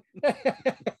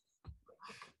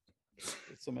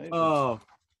amazing. Oh,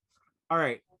 all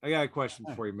right. I got a question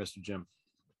for you, Mr. Jim.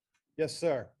 Yes,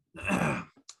 sir.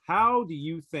 How do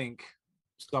you think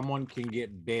someone can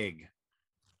get big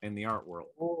in the art world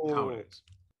nowadays?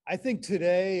 I think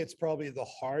today it's probably the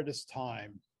hardest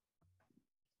time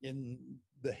in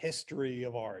the history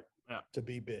of art to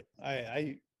be big.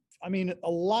 I mean, a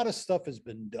lot of stuff has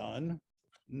been done.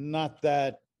 Not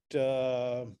that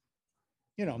not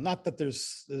that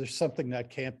there's something that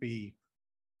can't be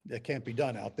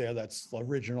done out there that's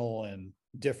original and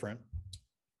different.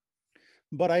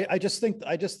 But I just think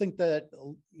that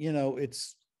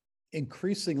it's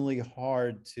increasingly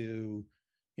hard to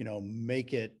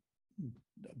make it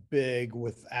big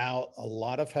without a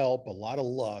lot of help, a lot of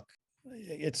luck.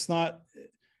 It's not,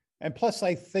 and plus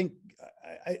I think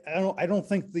I don't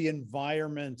think the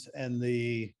environment and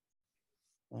the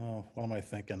what am I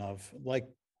thinking of? Like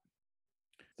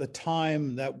the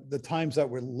times that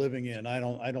we're living in,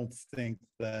 I don't think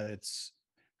that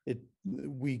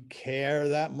we care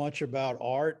that much about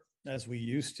art as we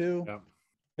used to. Yeah.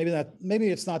 Maybe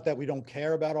it's not that we don't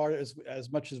care about art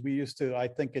as much as we used to. I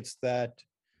think it's that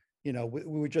we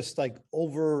were just like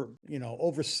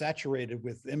oversaturated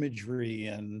with imagery,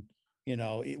 and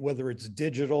whether it's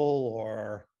digital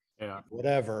or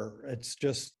whatever, it's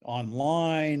just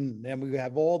online, and we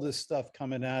have all this stuff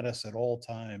coming at us at all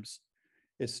times.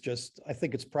 It's just, I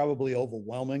think it's probably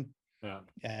overwhelming. Yeah.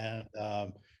 And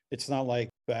it's not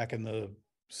like back in the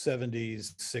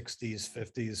 70s, 60s,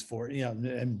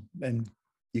 50s, and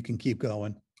you can keep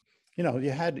going.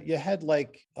 You had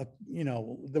like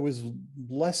there was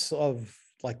less of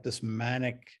like this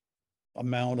manic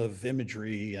amount of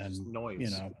imagery and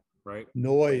noise, right?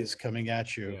 Noise coming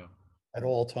at you Yeah. at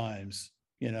all times.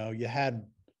 You had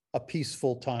a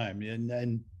peaceful time,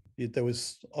 and there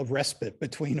was a respite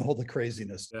between all the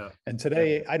craziness. Yeah. And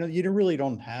today, you really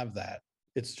don't have that.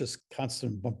 It's just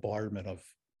constant bombardment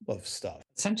of stuff.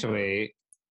 Essentially,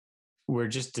 we're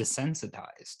just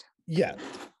desensitized. Yeah.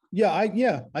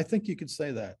 I think you could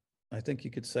say that.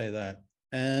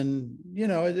 And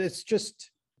it's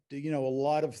just a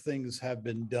lot of things have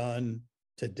been done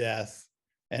to death,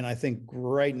 and I think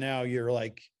right now you're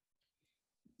like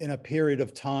in a period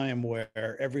of time where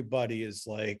everybody is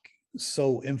like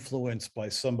so influenced by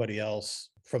somebody else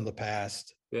from the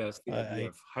past. Yeah, it's the idea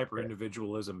of hyper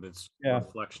individualism that's a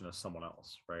reflection of someone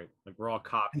else, right? Like we're all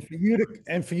copies.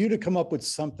 And for you to come up with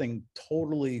something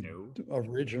totally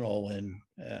original, and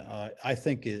I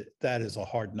think that is a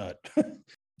hard nut.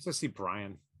 I see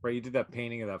Brian, right? You did that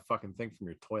painting of that fucking thing from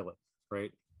your toilet,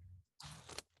 right?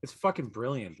 It's fucking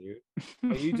brilliant, dude.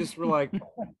 Like, you just were like,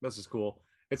 this is cool.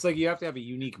 It's like you have to have a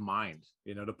unique mind,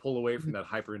 to pull away from that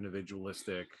hyper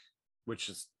individualistic, which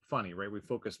is funny, right? We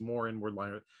focus more inward.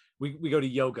 We go to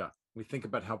yoga. We think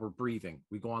about how we're breathing.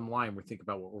 We go online. We think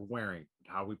about what we're wearing,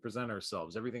 how we present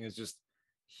ourselves. Everything is just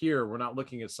here. We're not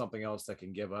looking at something else that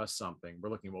can give us something. We're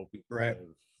looking at what we give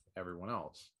everyone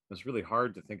else. It's really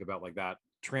hard to think about like that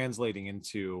translating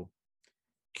into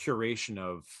curation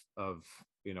of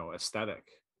aesthetic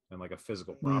and like a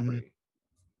physical property. Mm-hmm.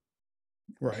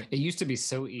 Right. It used to be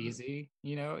so easy,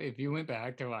 if you went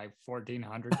back to like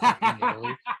 1400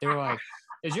 Italy, they were like,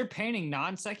 is your painting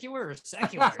non secular or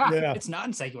secular? Yeah. It's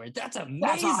non secular. That's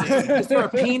amazing. Is there a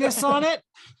penis on it?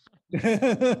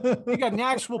 You got an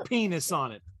actual penis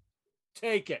on it.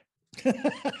 Take it.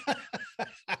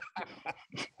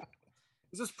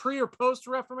 Is this pre or post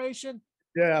Reformation?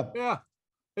 Yeah. Yeah.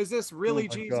 Is this really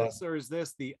Jesus God. or is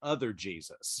this the other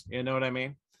Jesus? You know what I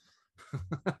mean?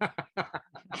 I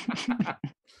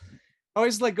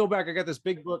always like go back. I got this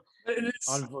big book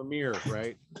on Vermeer,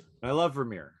 right? And I love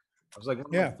Vermeer. I was like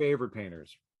one of my favorite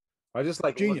painters. I just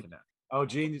like looking at. Oh,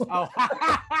 genius! Oh,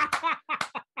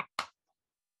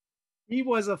 he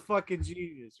was a fucking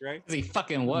genius, right? He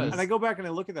fucking was. And I go back and I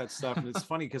look at that stuff, and it's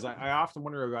funny because I often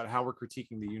wonder about how we're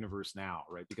critiquing the universe now,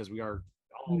 right? Because we are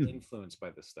all influenced by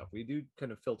this stuff. We do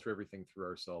kind of filter everything through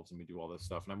ourselves, and we do all this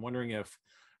stuff. And I'm wondering if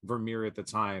Vermeer at the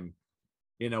time,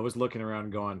 was looking around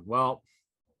and going, well,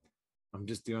 I'm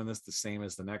just doing this the same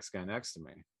as the next guy next to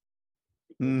me.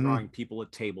 Drawing people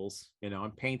at tables,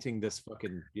 I'm painting this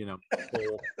fucking,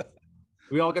 bowl.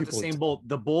 We all got the same bowl.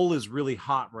 The bowl is really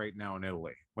hot right now in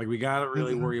Italy. Like we got to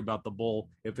really worry about the bowl.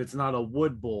 If it's not a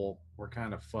wood bowl, we're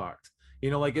kind of fucked.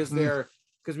 Is there,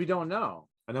 because we don't know.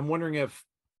 And I'm wondering if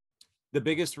the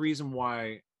biggest reason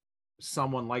why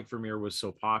someone like Vermeer was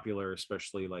so popular,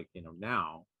 especially like,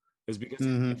 now, is because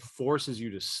it forces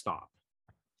you to stop.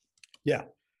 Yeah.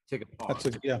 Take a pause.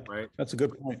 Right. That's a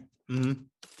good point.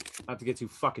 Not to get too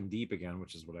fucking deep again,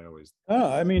 which is what I always.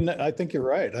 Oh, I mean, I think you're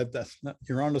right.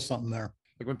 You're onto something there.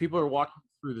 Like when people are walking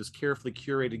through this carefully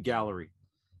curated gallery,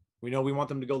 We know we want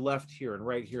them to go left here and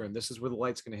right here, and this is where the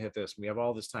light's going to hit this. And we have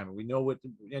all this time, and we know what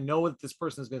this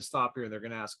person is going to stop here, and they're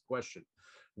going to ask a question.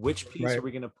 Which piece are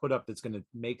we going to put up that's going to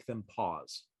make them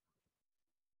pause,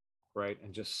 right,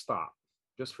 and just stop,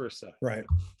 just for a second, Right.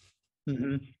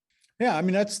 Mm-hmm. Yeah, I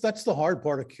mean that's the hard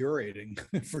part of curating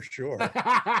for sure.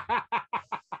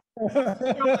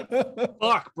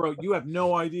 Fuck, bro, you have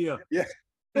no idea. Yeah.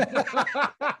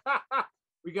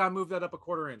 We gotta move that up a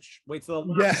quarter inch. Wait till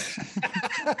the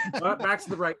back to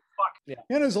the right. Fuck. Yeah.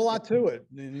 And there's a lot to it.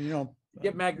 And,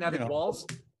 get magnetic walls.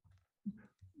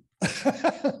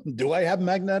 Do I have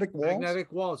magnetic walls?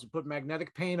 Magnetic walls. You put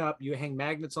magnetic paint up. You hang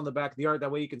magnets on the back of the art. That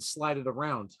way you can slide it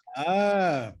around.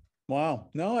 Ah, wow.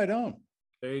 No, I don't.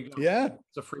 There you go. Yeah.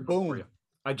 It's a free book for you.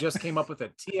 I just came up with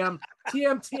it. TM.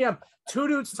 Two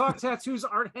Dudes Talk Tattoos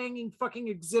art hanging fucking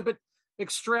exhibit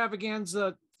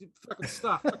extravaganza fucking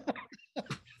stuff.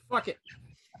 Fuck it.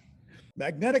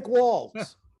 Magnetic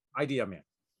walls. Idea, man.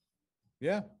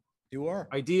 Yeah, you are.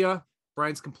 Idea,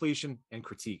 Brian's completion, and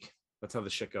critique. That's how the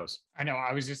shit goes. I know.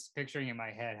 I was just picturing in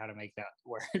my head how to make that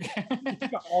work.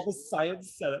 All the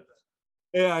science set up.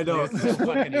 Yeah, I know. It's so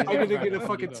fucking easy. I'm gonna I'm get a gonna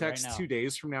fucking do it text right now. 2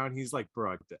 days from now, and he's like,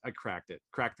 "Bro, I cracked it.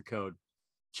 Cracked the code.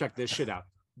 Check this shit out."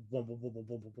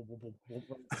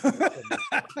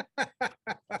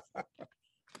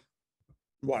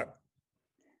 What?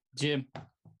 Jim,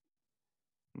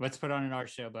 let's put on an art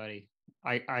show, buddy.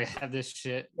 I have this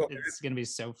shit. Okay. It's gonna be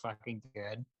so fucking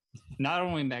good. Not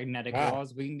only magnetic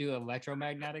walls, we can do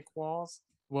electromagnetic walls.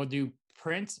 We'll do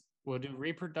prints. We'll do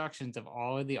reproductions of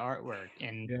all of the artwork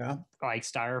in like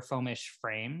styrofoamish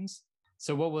frames.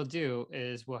 So what we'll do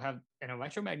is we'll have an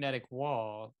electromagnetic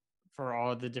wall for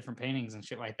all the different paintings and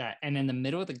shit like that. And in the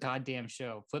middle of the goddamn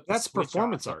show, flip the That's switch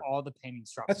performance off, so art. all the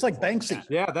paintings drop. That's like before Banksy. that.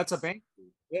 Yeah, that's a bank.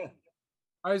 Yeah.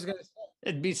 I was gonna say,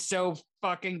 It'd be so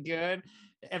fucking good.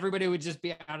 Everybody would just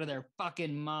be out of their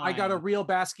fucking mind. I got a real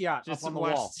Basquiat just up on the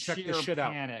watch wall. Check this sheer shit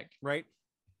out. panic. Right?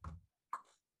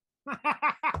 I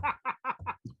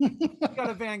got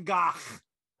a Van Gogh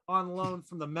on loan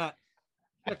from the Met.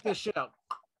 Check this shit out.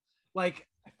 Like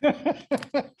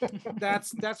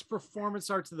that's performance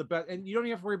art to the best, and you don't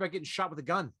even have to worry about getting shot with a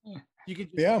gun. You can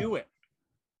just do it.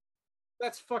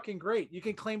 That's fucking great. You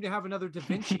can claim to have another Da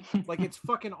Vinci. Like it's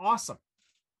fucking awesome.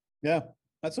 Yeah,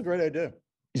 that's a great idea.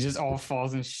 It just all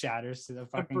falls and shatters to the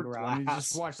fucking Tempered ground. You glass.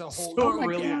 just watch the whole. So oh my it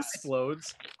really God.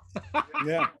 explodes.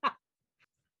 Yeah.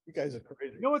 You guys are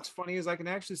crazy. You know what's funny is I can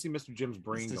actually see Mr. Jim's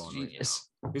brain This is going. Right genius.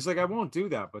 now. He's like, I won't do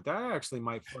that, but that actually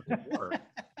might fucking work.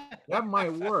 That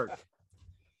might work.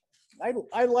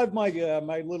 I love my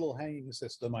my little hanging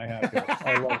system I have here.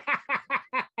 I love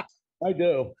it. I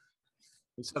do.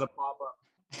 Instead of pop up.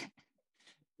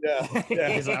 Yeah. Yeah.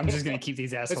 He's like, I'm just gonna keep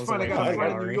these assholes It's fun. I away got from a the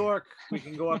friend in New gallery. York. We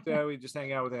can go up there. We just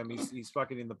hang out with him. He's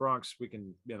fucking in the Bronx. We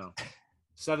can,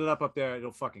 set it up there.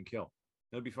 It'll fucking kill.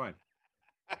 It'll be fine.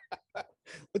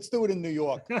 Let's do it in New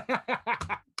York.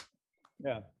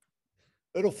 Yeah.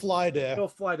 It'll fly there. It'll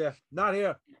fly there. Not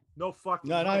here. No fucking.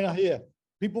 No, way. not here.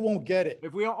 People won't get it.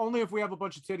 If we have a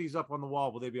bunch of titties up on the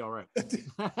wall, will they be all right?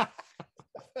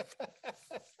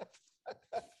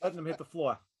 Letting them hit the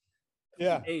floor.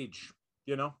 Yeah. Age.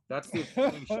 That's the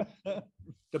explanation.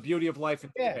 The beauty of life.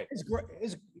 Yeah.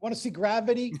 Want to see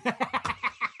gravity?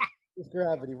 There's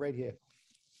gravity right here.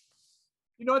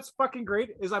 You know what's fucking great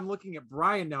is I'm looking at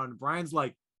Brian now, and Brian's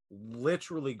like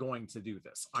literally going to do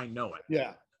this. I know it.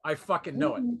 Yeah. I fucking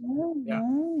know it. Yeah.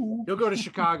 He'll go to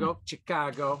Chicago.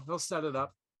 He'll set it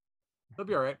up. He'll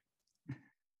be all right.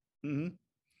 Mm-hmm.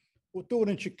 We'll do it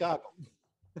in Chicago.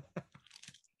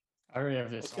 I already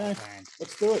have this. Okay. all planned.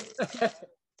 Let's do it.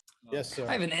 Yes, sir.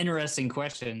 I have an interesting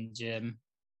question, Jim.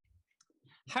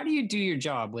 How do you do your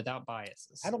job without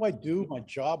biases? How do I do my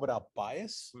job without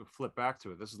bias? We'll flip back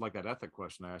to it. This is like that ethic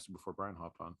question I asked you before Brian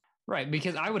hopped on. Right,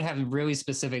 because I would have really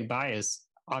specific bias.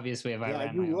 Obviously, if I Yeah,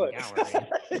 ran you my own would. gallery,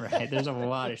 right? There's a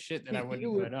lot of shit that I You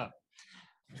wouldn't would. put up.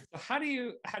 So how do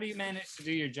you manage to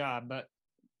do your job, but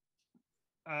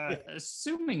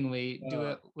assumingly do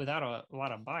it without a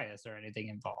lot of bias or anything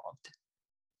involved?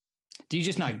 Do you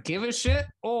just not give a shit,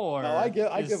 or No, I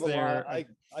give is a there lot.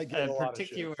 I give a a lot of shit.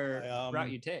 particular route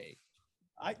you take?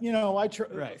 I try.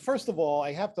 Right. First of all,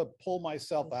 I have to pull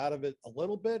myself out of it a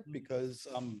little bit because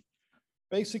I'm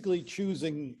basically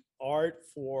choosing art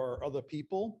for other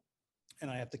people,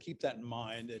 and I have to keep that in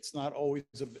mind. It's not always.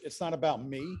 It's not about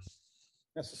me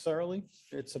necessarily.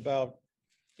 It's about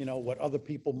what other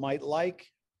people might like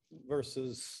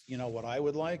versus what I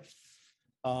would like.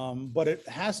 But it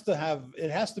has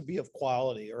to be of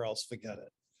quality, or else forget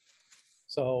it.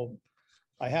 So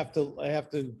I have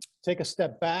to take a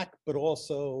step back, but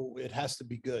also it has to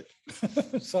be good.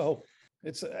 So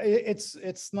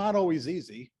It's not always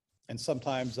easy, and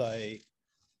sometimes I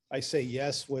say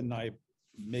yes when I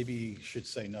maybe should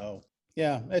say no.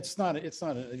 Yeah, it's not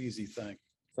an easy thing.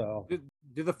 So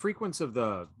Do the frequency of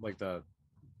the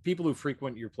people who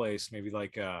frequent your place, maybe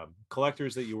like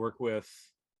collectors that you work with,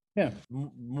 yeah.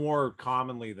 more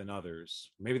commonly than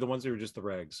others, maybe the ones that are just the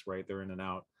regs, right? They're in and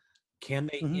out. Can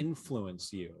they Mhm.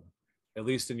 influence you, at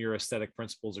least in your aesthetic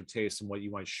principles or tastes and what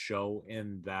you might show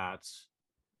in that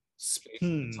space at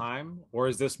the time? Or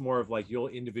is this more of like you'll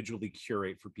individually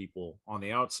curate for people on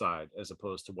the outside as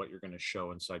opposed to what you're going to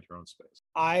show inside your own space?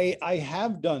 I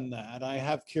have done that. I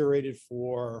have curated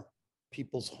for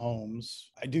people's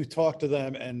homes. I do talk to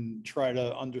them and try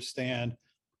to understand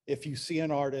if you see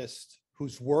an artist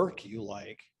whose work you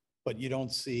like, but you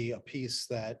don't see a piece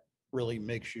that really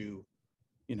makes you,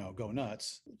 go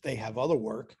nuts. They have other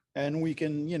work, and we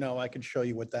can, I can show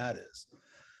you what that is.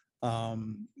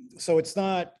 So it's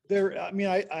not there. I mean,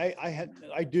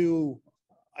 I do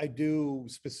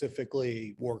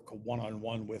specifically work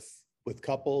one-on-one with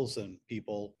couples and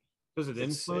people. Does it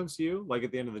influence you? Like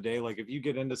at the end of the day, like if you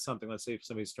get into something, let's say if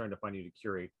somebody's trying to find you to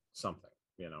curate something,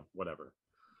 whatever.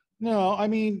 No, I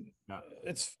mean, Yeah.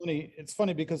 it's funny. It's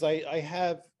funny because I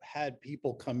have had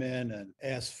people come in and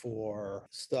ask for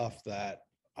stuff that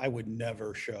I would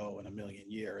never show in a million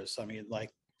years. I mean,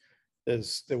 like there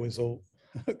was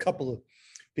a couple of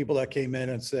people that came in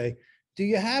and say, do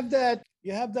you have that?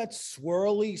 You have that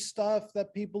swirly stuff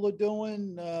that people are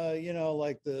doing,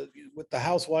 like what the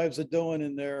housewives are doing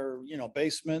in their,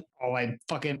 basement. Oh, like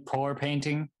fucking pour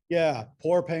painting. Yeah,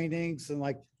 pour paintings, and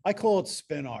like I call it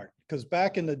spin art because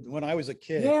back when I was a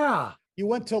kid, Yeah. you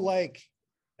went to like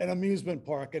an amusement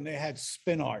park and they had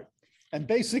spin art, and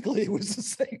basically it was the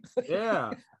same thing.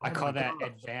 Yeah. I call that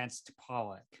advanced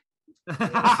Pollock.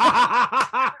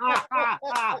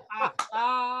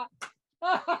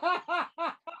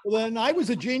 Well, then I was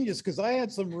a genius because I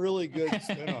had some really good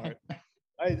spin art.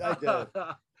 I did.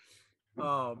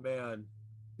 Oh man.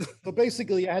 So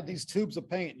basically, I had these tubes of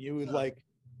paint, and you would like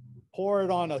pour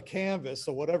it on a canvas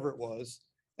or whatever it was,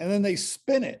 and then they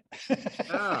spin it,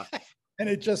 Yeah. and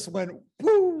it just went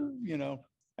woo,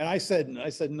 And I said,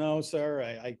 no, sir,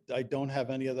 I don't have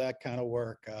any of that kind of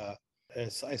work.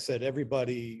 As I said,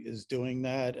 everybody is doing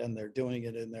that, and they're doing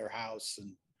it in their house,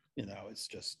 and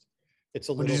it's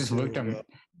a Would little. you just look them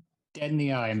dead in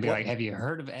the eye and be What? like, "Have you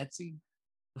heard of Etsy?"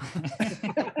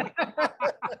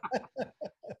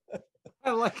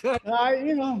 I like that.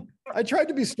 I tried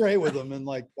to be straight with them and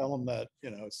like tell them that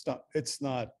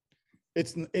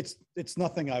it's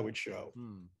nothing I would show.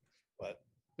 But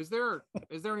is there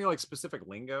any like specific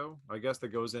lingo, I guess, that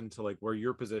goes into like where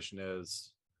your position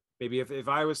is? Maybe if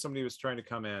I was somebody who was trying to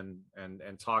come in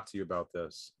and talk to you about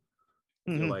this,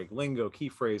 like lingo, key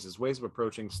phrases, ways of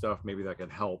approaching stuff, maybe that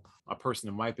could help a person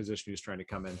in my position who's trying to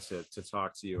come in to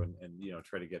talk to you and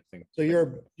try to get things. So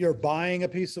you're buying a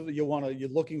piece of you're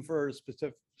looking for a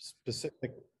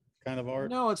specific kind of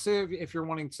art? No, let's say if you're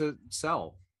wanting to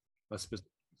sell a specific.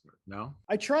 No,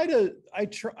 I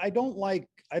don't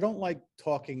like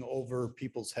talking over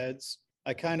people's heads.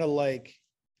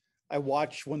 I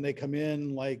watch when they come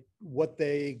in, like what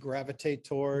they gravitate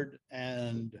toward.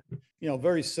 And,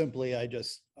 very simply, I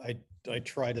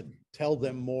try to tell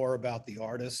them more about the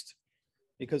artist,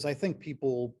 because I think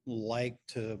people like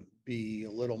to be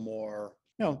a little more,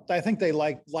 I think they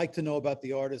like to know about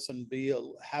the artist and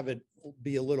have it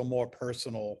be a little more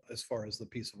personal as far as the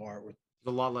piece of art.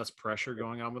 There's a lot less pressure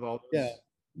going on with all this.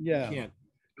 Yeah. Yeah. You can't.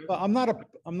 But I'm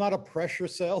not a pressure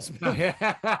salesman.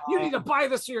 You need to buy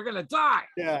this or you're gonna die.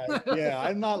 Yeah.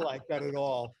 I'm not like that at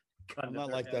all. I'm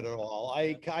not like that at all.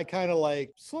 I kind of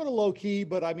like sort of low key,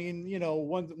 but I mean,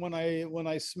 when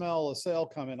I smell a sale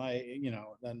coming,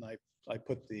 then I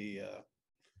put the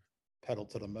pedal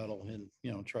to the metal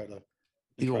and try to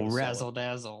The old razzle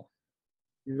dazzle.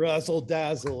 Razzle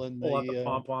dazzle and the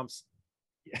pom poms.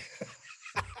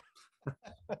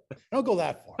 Don't go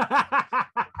that far.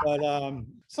 But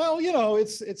so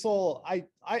it's all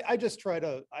I just try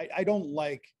to I don't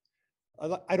like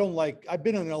I've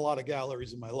been in a lot of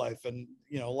galleries in my life, and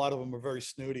a lot of them are very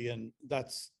snooty, and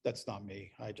that's not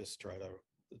me. I just try to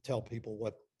tell people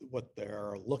what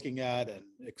they're looking at and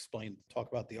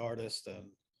talk about the artist and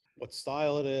what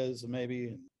style it is, and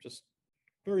maybe just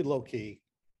very low key,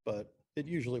 but it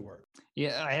usually works.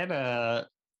 Yeah, I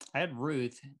had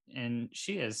Ruth, and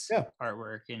she has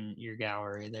artwork in your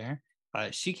gallery there.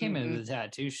 She came into the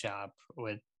tattoo shop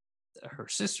with her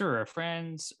sister or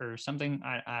friends or something.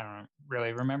 I don't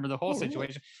really remember the whole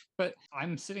situation, but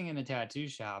I'm sitting in the tattoo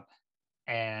shop,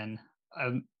 and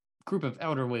a group of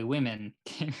elderly women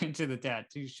came into the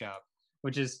tattoo shop,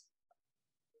 which is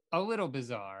a little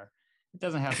bizarre. It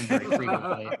doesn't happen very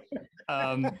frequently.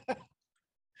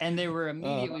 And they were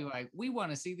immediately like, "We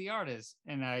want to see the artist."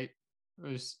 And I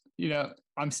was,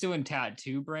 I'm still in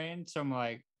tattoo brain, so I'm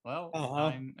like, "Well,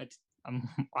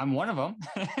 I'm one of them,"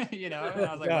 And I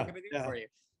was like, "What can I do for you?"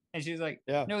 And she was like,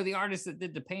 "No, the artist that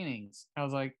did the paintings." I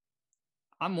was like,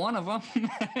 "I'm one of them."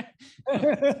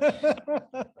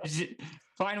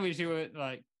 Finally, she was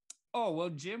like, "Oh, well,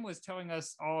 Jim was telling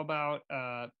us all about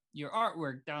your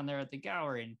artwork down there at the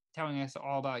gallery and telling us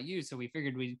all about you. So we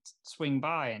figured we'd swing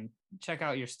by and check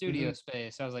out your studio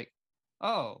space." I was like,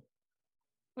 "Oh,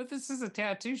 but this is a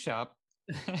tattoo shop."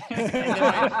 And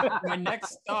then my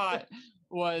next thought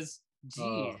was,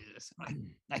 Jesus,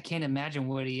 I can't imagine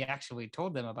what he actually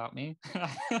told them about me. I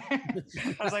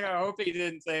was like, I hope he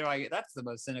didn't say, like, that's the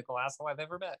most cynical asshole I've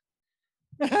ever met.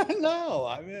 No,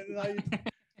 I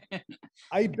mean,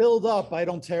 I build up, I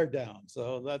don't tear down.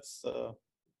 So that's,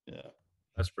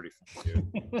 That's pretty funny,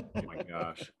 dude. Oh my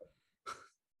gosh.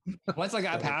 Once I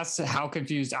got past how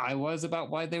confused I was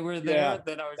about why they were there,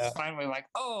 then I was finally like,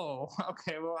 "Oh,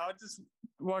 okay. Well, I'll just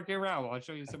walk you around. I'll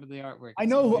show you some of the artwork." I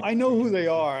know who they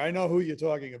are. I know who you're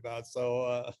talking about.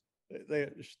 So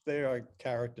they are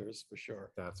characters for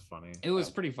sure. That's funny. It was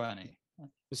pretty funny.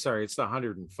 Sorry, it's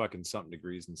 100 and fucking something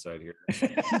degrees inside here. I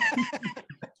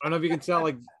don't know if you can tell,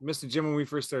 like Mr. Jim, when we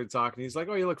first started talking, he's like,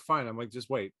 "Oh, you look fine." I'm like, "Just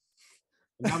wait."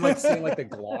 And I'm like seeing like the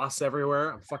gloss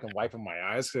everywhere. I'm fucking wiping my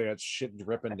eyes because I got shit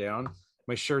dripping down.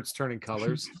 My shirt's turning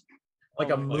colors. Like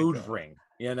a mood ring,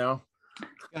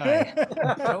 Guy,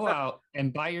 go out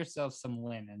and buy yourself some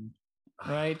linen,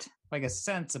 right? Like a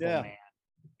sensible man.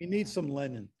 You need some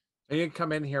linen. And you can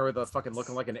come in here with a fucking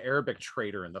looking like an Arabic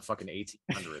trader in the fucking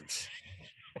 1800s.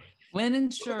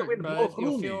 Linen shirt, but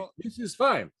you'll feel this is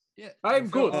fine. Yeah, I'm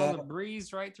good. All the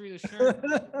breeze right through the shirt,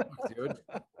 dude.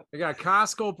 I got a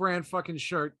Costco brand fucking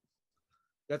shirt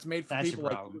that's made for people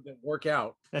like you that work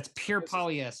out. That's pure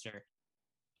polyester.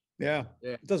 Yeah,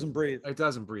 it doesn't breathe. It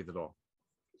doesn't breathe at all.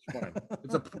 It's fine.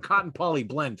 It's a cotton poly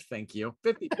blend. Thank you.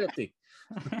 50-50.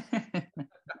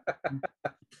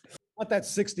 Not that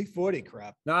 60-40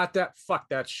 crap. Not that. Fuck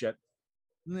that shit.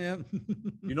 Yeah.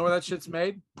 You know where that shit's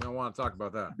made? You don't want to talk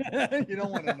about that. You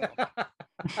don't want to know.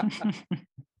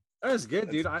 That was good,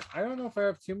 dude. I don't know if I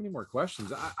have too many more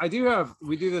questions. I do have.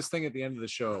 We do this thing at the end of the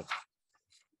show.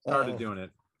 Started doing it,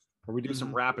 where we do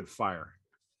some rapid fire.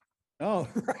 Oh,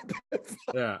 rapid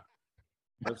fire. Yeah.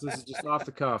 This is just off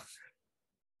the cuff.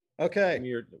 Okay.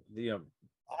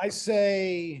 I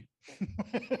say.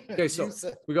 Okay, so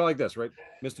we go like this, right,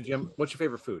 Mr. Jim? What's your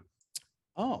favorite food?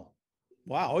 Oh,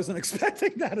 wow! I wasn't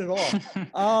expecting that at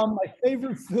all. My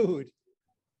favorite food.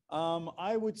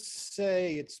 I would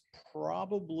say it's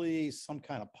probably some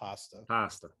kind of pasta.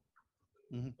 Pasta.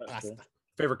 Mm-hmm. Pasta. Cool.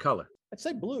 Favorite color? I'd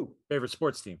say blue. Favorite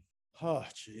sports team? Oh,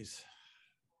 jeez.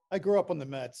 I grew up on the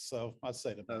Mets, so I'd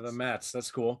say the Mets. The Mets.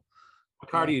 That's cool. What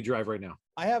car do you drive right now?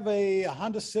 I have a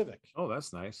Honda Civic. Oh,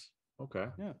 that's nice. Okay.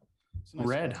 Yeah. Nice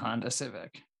red car. Honda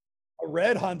Civic. A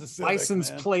red Honda Civic. License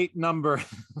plate number.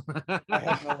 I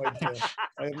have no idea.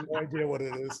 I have no idea what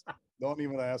it is. Don't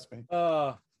even ask me.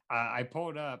 I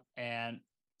pulled up and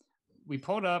we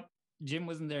pulled up. Jim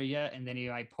wasn't there yet. And then he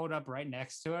pulled up right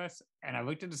next to us. And I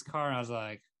looked at his car and I was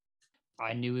like,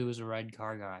 I knew he was a red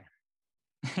car guy.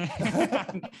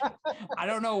 I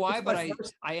don't know why, but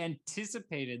I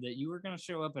anticipated that you were going to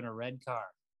show up in a red car.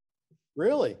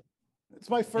 Really? It's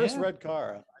my first red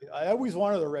car. I always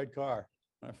wanted a red car.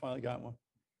 I finally got one.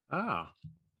 Ah,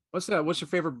 what's that? What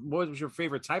was your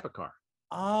favorite type of car?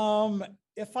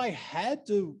 If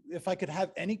I could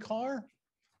have any car,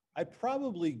 I'd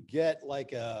probably get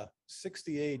like a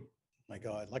 68. My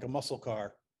God, like a muscle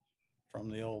car from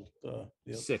the old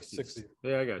 60s.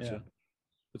 Yeah, I got you.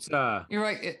 It's You're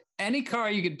right. Any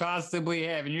car you could possibly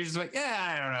have, and you're just like,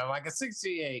 I don't know, like a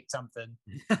 68 something.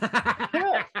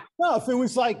 Yeah. No, if it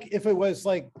was like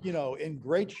in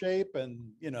great shape and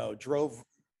drove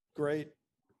great.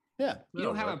 Yeah. You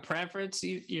don't have a preference.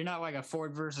 You're not like a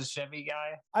Ford versus Chevy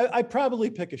guy. I'd probably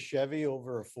pick a Chevy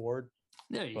over a Ford.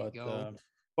 There you go.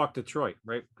 Fuck Detroit,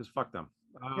 right? Because fuck them.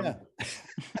 Yeah.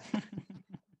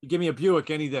 You give me a Buick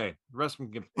any day. The rest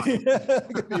of them give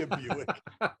me a Buick.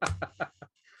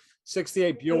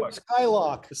 68 Buick.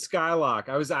 Skylock. The Skylock.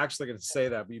 I was actually going to say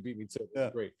that, but you beat me to it. Yeah.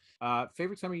 Great.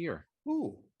 Favorite time of year?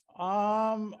 Ooh.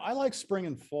 I like spring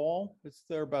and fall.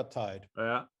 They're about tied.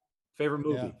 Yeah. Favorite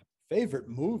movie? Yeah. Favorite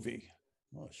movie?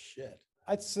 Oh shit.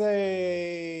 I'd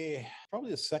say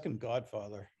probably the second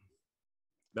Godfather.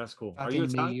 That's cool. I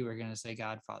knew you were gonna say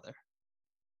Godfather.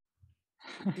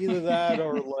 Either that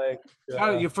or like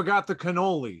you forgot the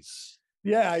cannolis.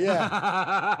 Yeah,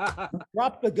 yeah.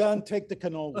 Drop the gun, take the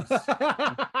cannolis.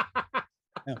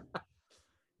 Yeah.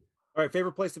 All right,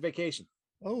 favorite place to vacation?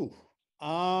 Oh,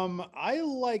 I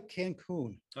like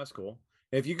Cancun. That's cool.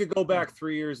 If you could go back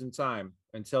 3 years in time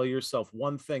and tell yourself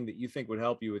one thing that you think would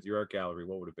help you with your art gallery,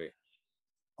 what would it be?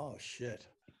 Oh shit!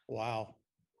 Wow.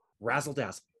 Razzle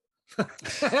dazzle. I'll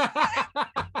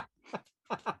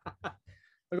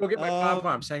go get my pom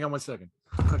poms. Hang on one second.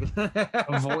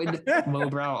 Avoid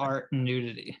lowbrow art and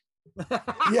nudity.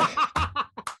 Yeah.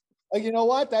 You know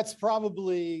what? That's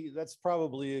probably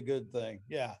a good thing.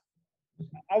 Yeah.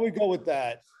 I would go with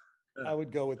that.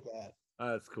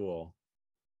 That's cool.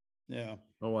 Yeah.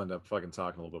 We'll end up fucking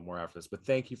talking a little bit more after this, but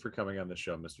thank you for coming on the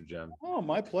show, Mr. Jim. Oh,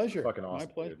 my pleasure. Fucking awesome.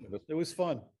 My pleasure. Dude. It was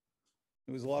fun.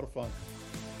 It was a lot of fun.